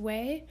racist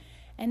way,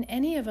 and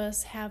any of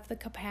us have the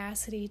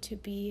capacity to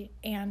be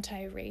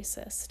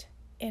anti-racist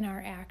in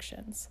our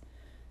actions.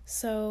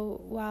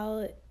 So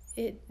while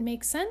it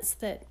makes sense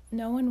that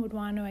no one would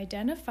want to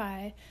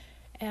identify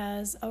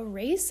as a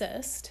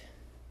racist,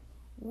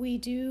 we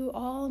do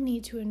all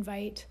need to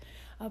invite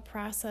a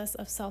process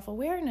of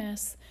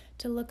self-awareness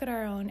to look at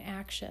our own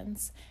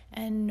actions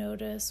and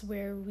notice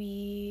where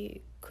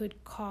we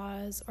could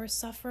cause or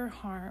suffer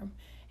harm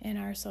in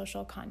our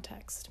social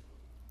context.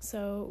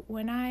 So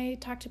when I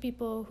talk to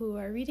people who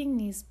are reading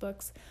these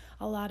books,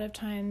 a lot of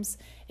times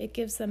it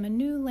gives them a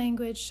new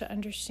language to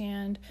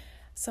understand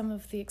some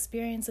of the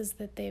experiences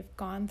that they've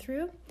gone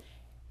through,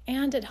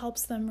 and it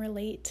helps them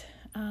relate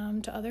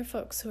to other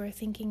folks who are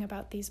thinking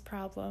about these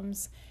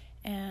problems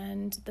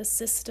and the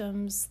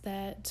systems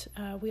that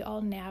we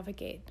all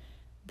navigate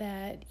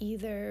that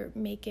either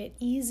make it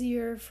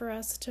easier for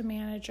us to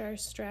manage our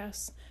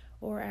stress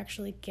or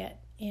actually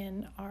get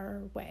in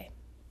our way.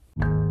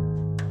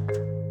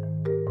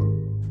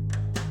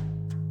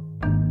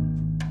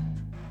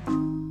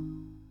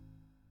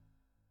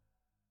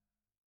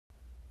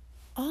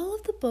 All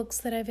of the books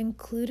that I've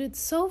included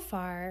so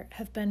far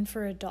have been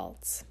for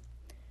adults,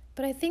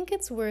 but I think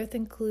it's worth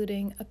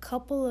including a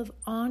couple of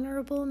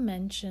honorable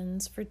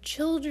mentions for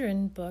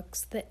children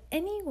books that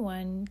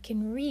anyone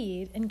can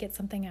read and get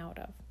something out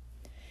of.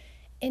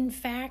 In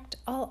fact,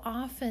 I'll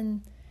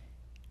often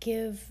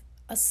give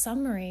a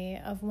summary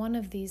of one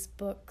of these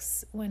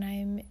books when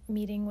I'm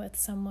meeting with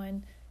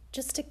someone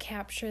just to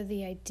capture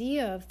the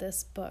idea of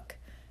this book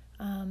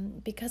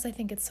because I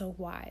think it's so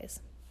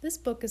wise. This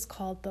book is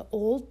called The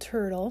Old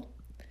Turtle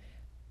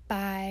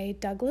by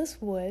Douglas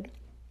Wood,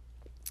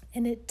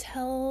 and it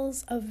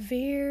tells a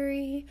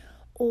very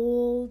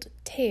old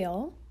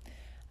tale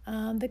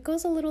that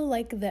goes a little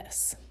like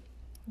this.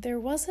 There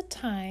was a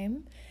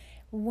time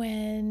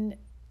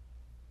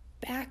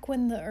back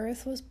when the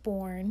earth was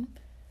born,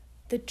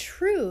 the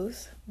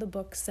truth, the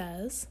book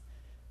says,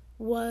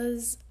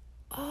 was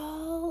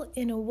all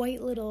in a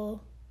white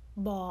little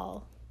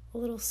ball, a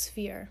little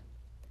sphere.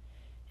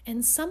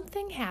 And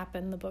something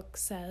happened, the book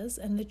says,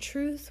 and the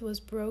truth was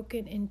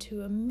broken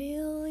into a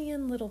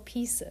million little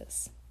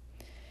pieces.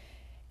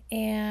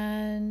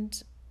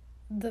 And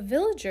the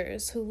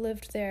villagers who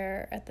lived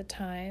there at the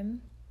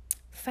time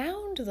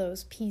found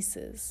those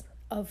pieces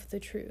of the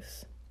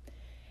truth.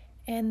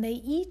 And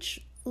they each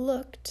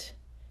looked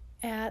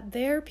at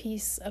their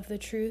piece of the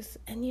truth,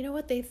 and you know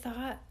what? They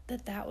thought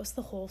that was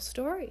the whole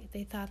story.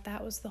 They thought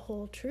that was the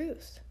whole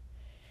truth.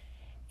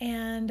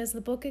 And as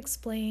the book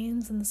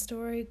explains and the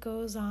story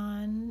goes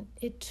on,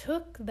 it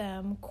took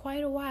them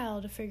quite a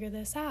while to figure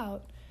this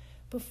out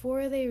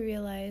before they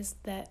realized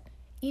that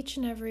each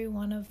and every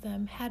one of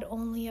them had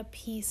only a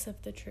piece of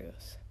the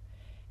truth.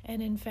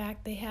 And in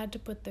fact, they had to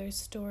put their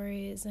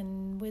stories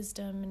and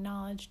wisdom and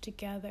knowledge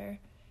together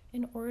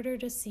in order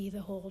to see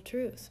the whole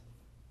truth.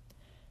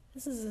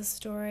 This is a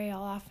story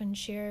I'll often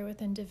share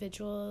with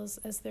individuals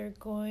as they're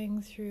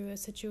going through a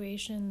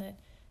situation that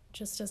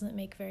just doesn't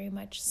make very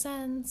much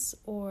sense,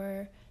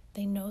 or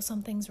they know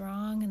something's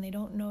wrong and they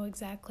don't know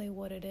exactly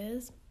what it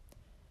is.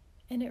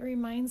 And it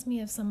reminds me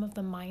of some of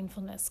the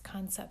mindfulness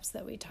concepts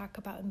that we talk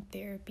about in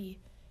therapy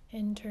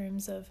in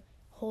terms of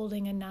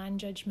holding a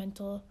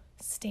non-judgmental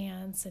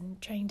stance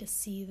and trying to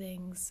see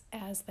things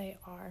as they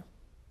are.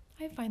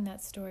 I find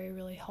that story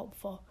really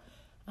helpful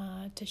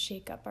to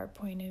shake up our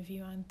point of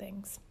view on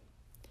things.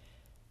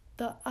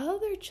 The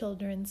other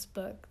children's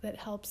book that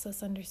helps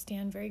us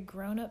understand very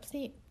grown-up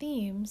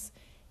themes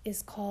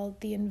is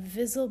called The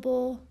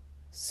Invisible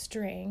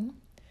String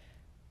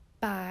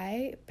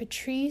by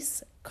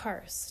Patrice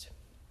Karst.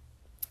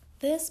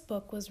 This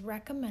book was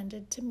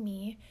recommended to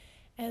me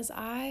as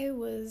I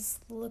was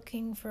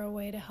looking for a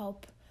way to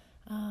help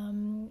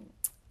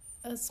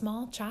a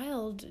small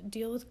child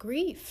deal with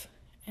grief.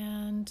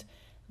 And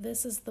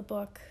this is the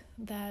book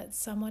that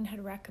someone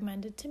had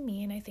recommended to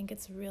me, and I think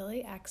it's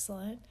really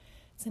excellent.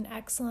 It's an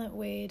excellent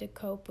way to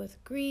cope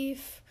with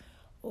grief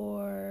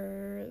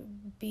or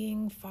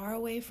being far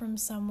away from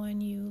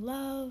someone you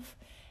love.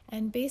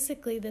 And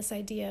basically, this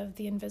idea of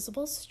the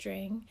invisible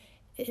string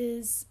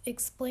is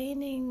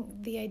explaining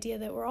the idea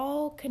that we're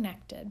all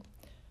connected,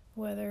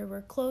 whether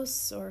we're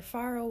close or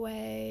far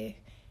away,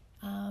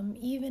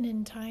 even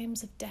in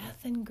times of death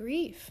and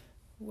grief.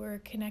 We're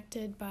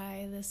connected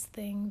by this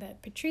thing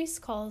that Patrice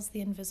calls the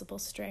invisible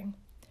string.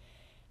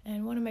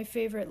 And one of my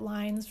favorite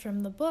lines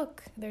from the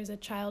book, there's a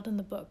child in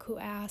the book who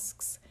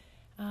asks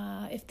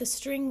if the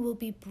string will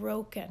be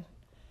broken,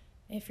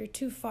 if you're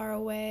too far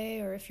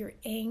away or if you're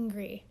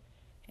angry.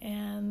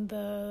 And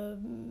the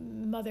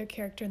mother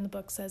character in the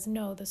book says,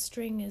 no, the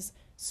string is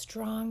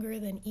stronger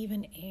than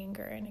even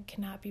anger and it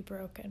cannot be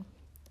broken.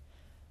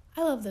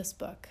 I love this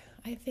book.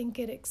 I think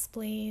it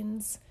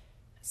explains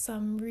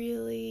some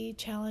really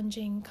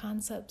challenging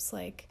concepts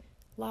like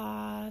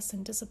loss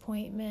and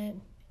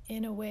disappointment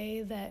in a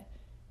way that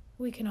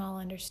we can all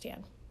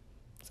understand.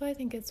 So I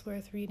think it's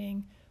worth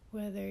reading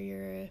whether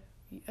you're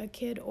a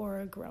kid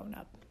or a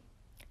grown-up.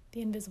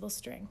 The Invisible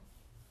String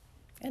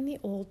and The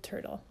Old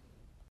Turtle.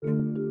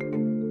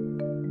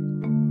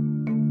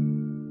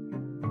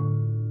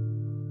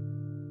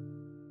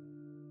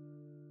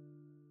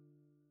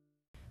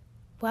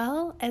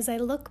 Well, as I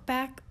look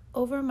back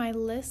over my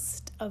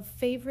list of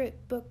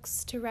favorite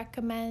books to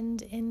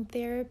recommend in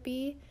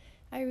therapy,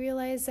 I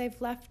realize I've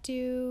left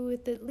you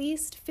with at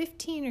least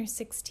 15 or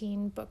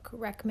 16 book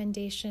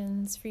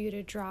recommendations for you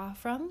to draw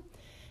from.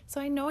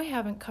 So I know I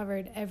haven't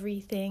covered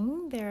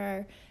everything. There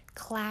are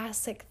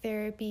classic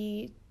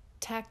therapy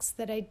texts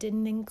that I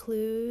didn't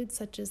include,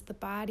 such as The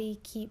Body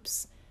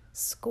Keeps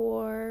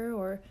Score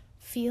or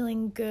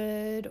Feeling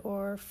Good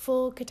or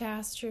Full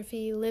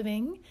Catastrophe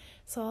Living.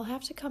 So I'll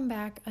have to come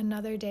back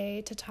another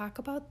day to talk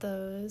about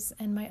those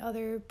and my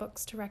other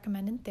books to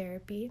recommend in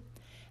therapy.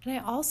 And I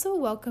also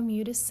welcome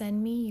you to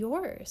send me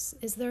yours.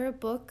 Is there a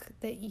book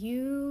that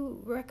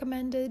you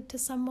recommended to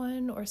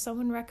someone or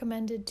someone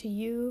recommended to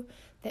you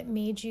that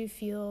made you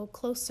feel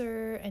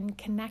closer and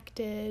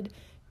connected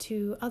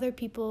to other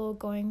people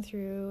going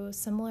through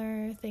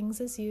similar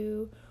things as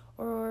you,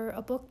 or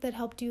a book that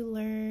helped you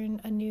learn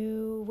a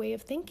new way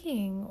of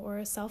thinking or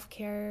a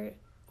self-care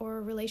or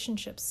a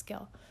relationship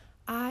skill?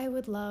 I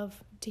would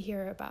love to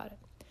hear about it.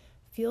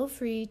 Feel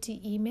free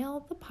to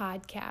email the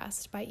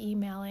podcast by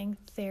emailing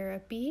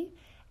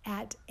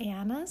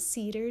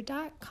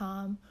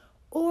therapy@annacedar.com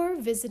or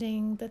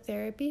visiting the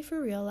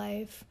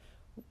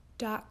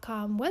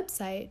therapyforreallife.com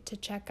website to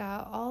check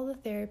out all the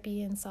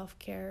therapy and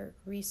self-care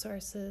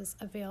resources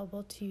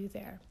available to you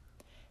there.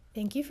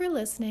 Thank you for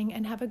listening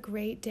and have a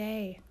great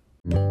day.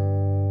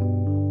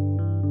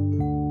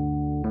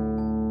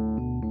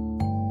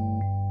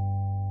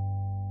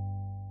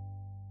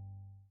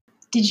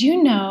 Did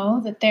you know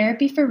that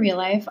Therapy for Real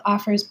Life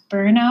offers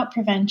burnout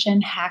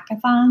prevention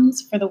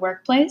hackathons for the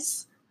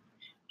workplace?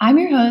 I'm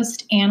your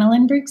host, Anna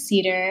Lindberg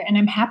Cedar, and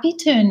I'm happy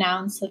to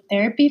announce that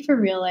Therapy for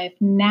Real Life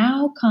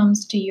now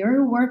comes to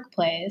your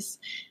workplace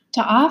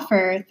to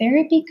offer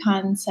therapy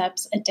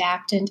concepts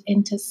adapted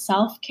into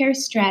self-care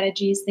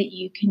strategies that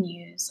you can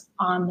use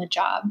on the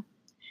job.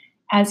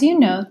 As you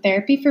know,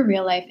 Therapy for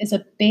Real Life is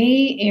a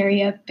Bay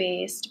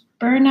Area-based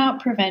burnout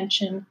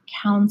prevention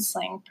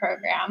counseling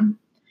program.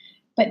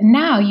 But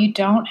now you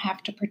don't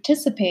have to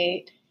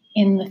participate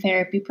in the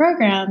therapy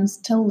programs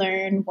to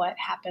learn what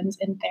happens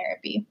in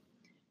therapy.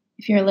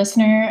 If you're a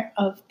listener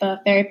of the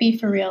Therapy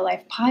for Real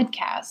Life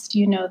podcast,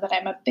 you know that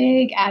I'm a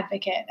big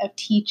advocate of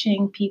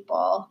teaching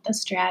people the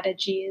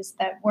strategies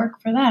that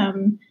work for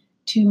them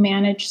to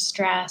manage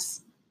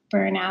stress,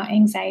 burnout,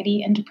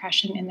 anxiety, and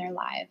depression in their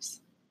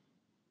lives.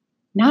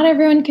 Not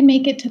everyone can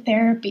make it to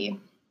therapy.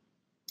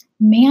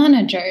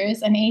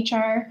 Managers and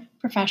HR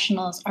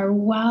professionals are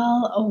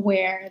well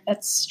aware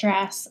that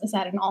stress is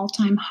at an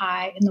all-time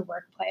high in the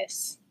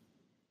workplace.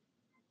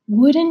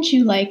 Wouldn't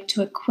you like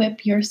to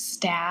equip your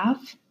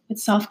staff with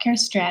self-care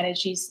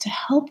strategies to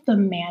help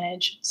them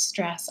manage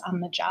stress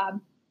on the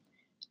job?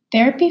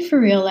 Therapy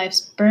for Real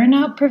Life's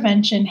burnout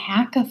prevention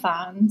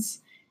hackathons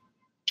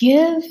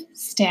give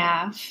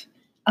staff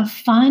a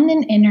fun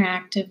and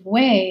interactive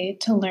way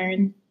to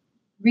learn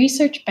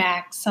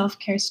research-backed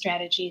self-care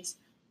strategies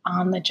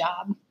on the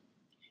job.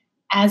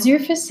 As your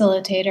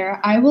facilitator,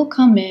 I will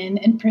come in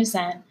and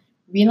present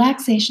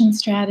relaxation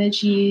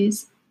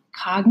strategies,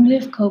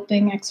 cognitive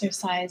coping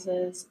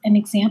exercises, and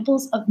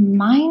examples of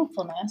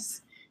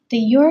mindfulness that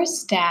your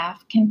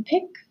staff can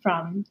pick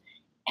from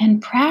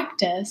and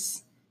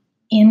practice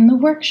in the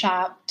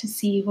workshop to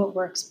see what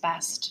works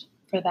best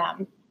for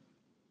them.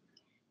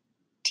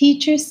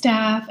 Teach your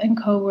staff and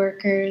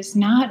coworkers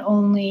not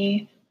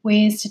only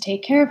ways to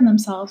take care of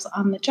themselves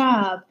on the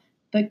job,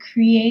 but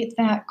create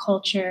that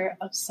culture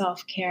of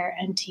self-care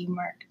and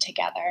teamwork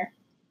together.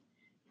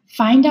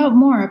 Find out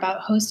more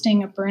about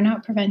hosting a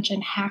burnout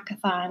prevention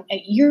hackathon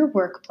at your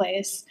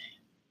workplace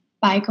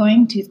by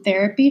going to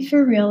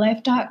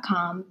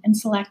therapyforreallife.com and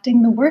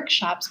selecting the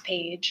workshops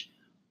page,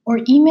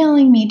 or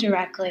emailing me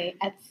directly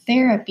at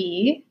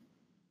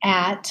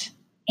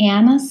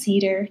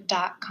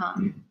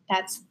therapy@annacedar.com.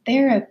 That's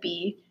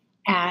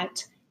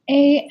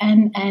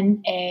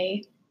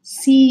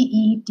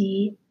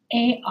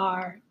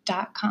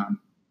therapy@ANNACEDAR.com.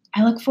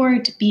 I look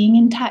forward to being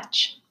in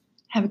touch.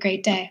 Have a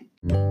great day.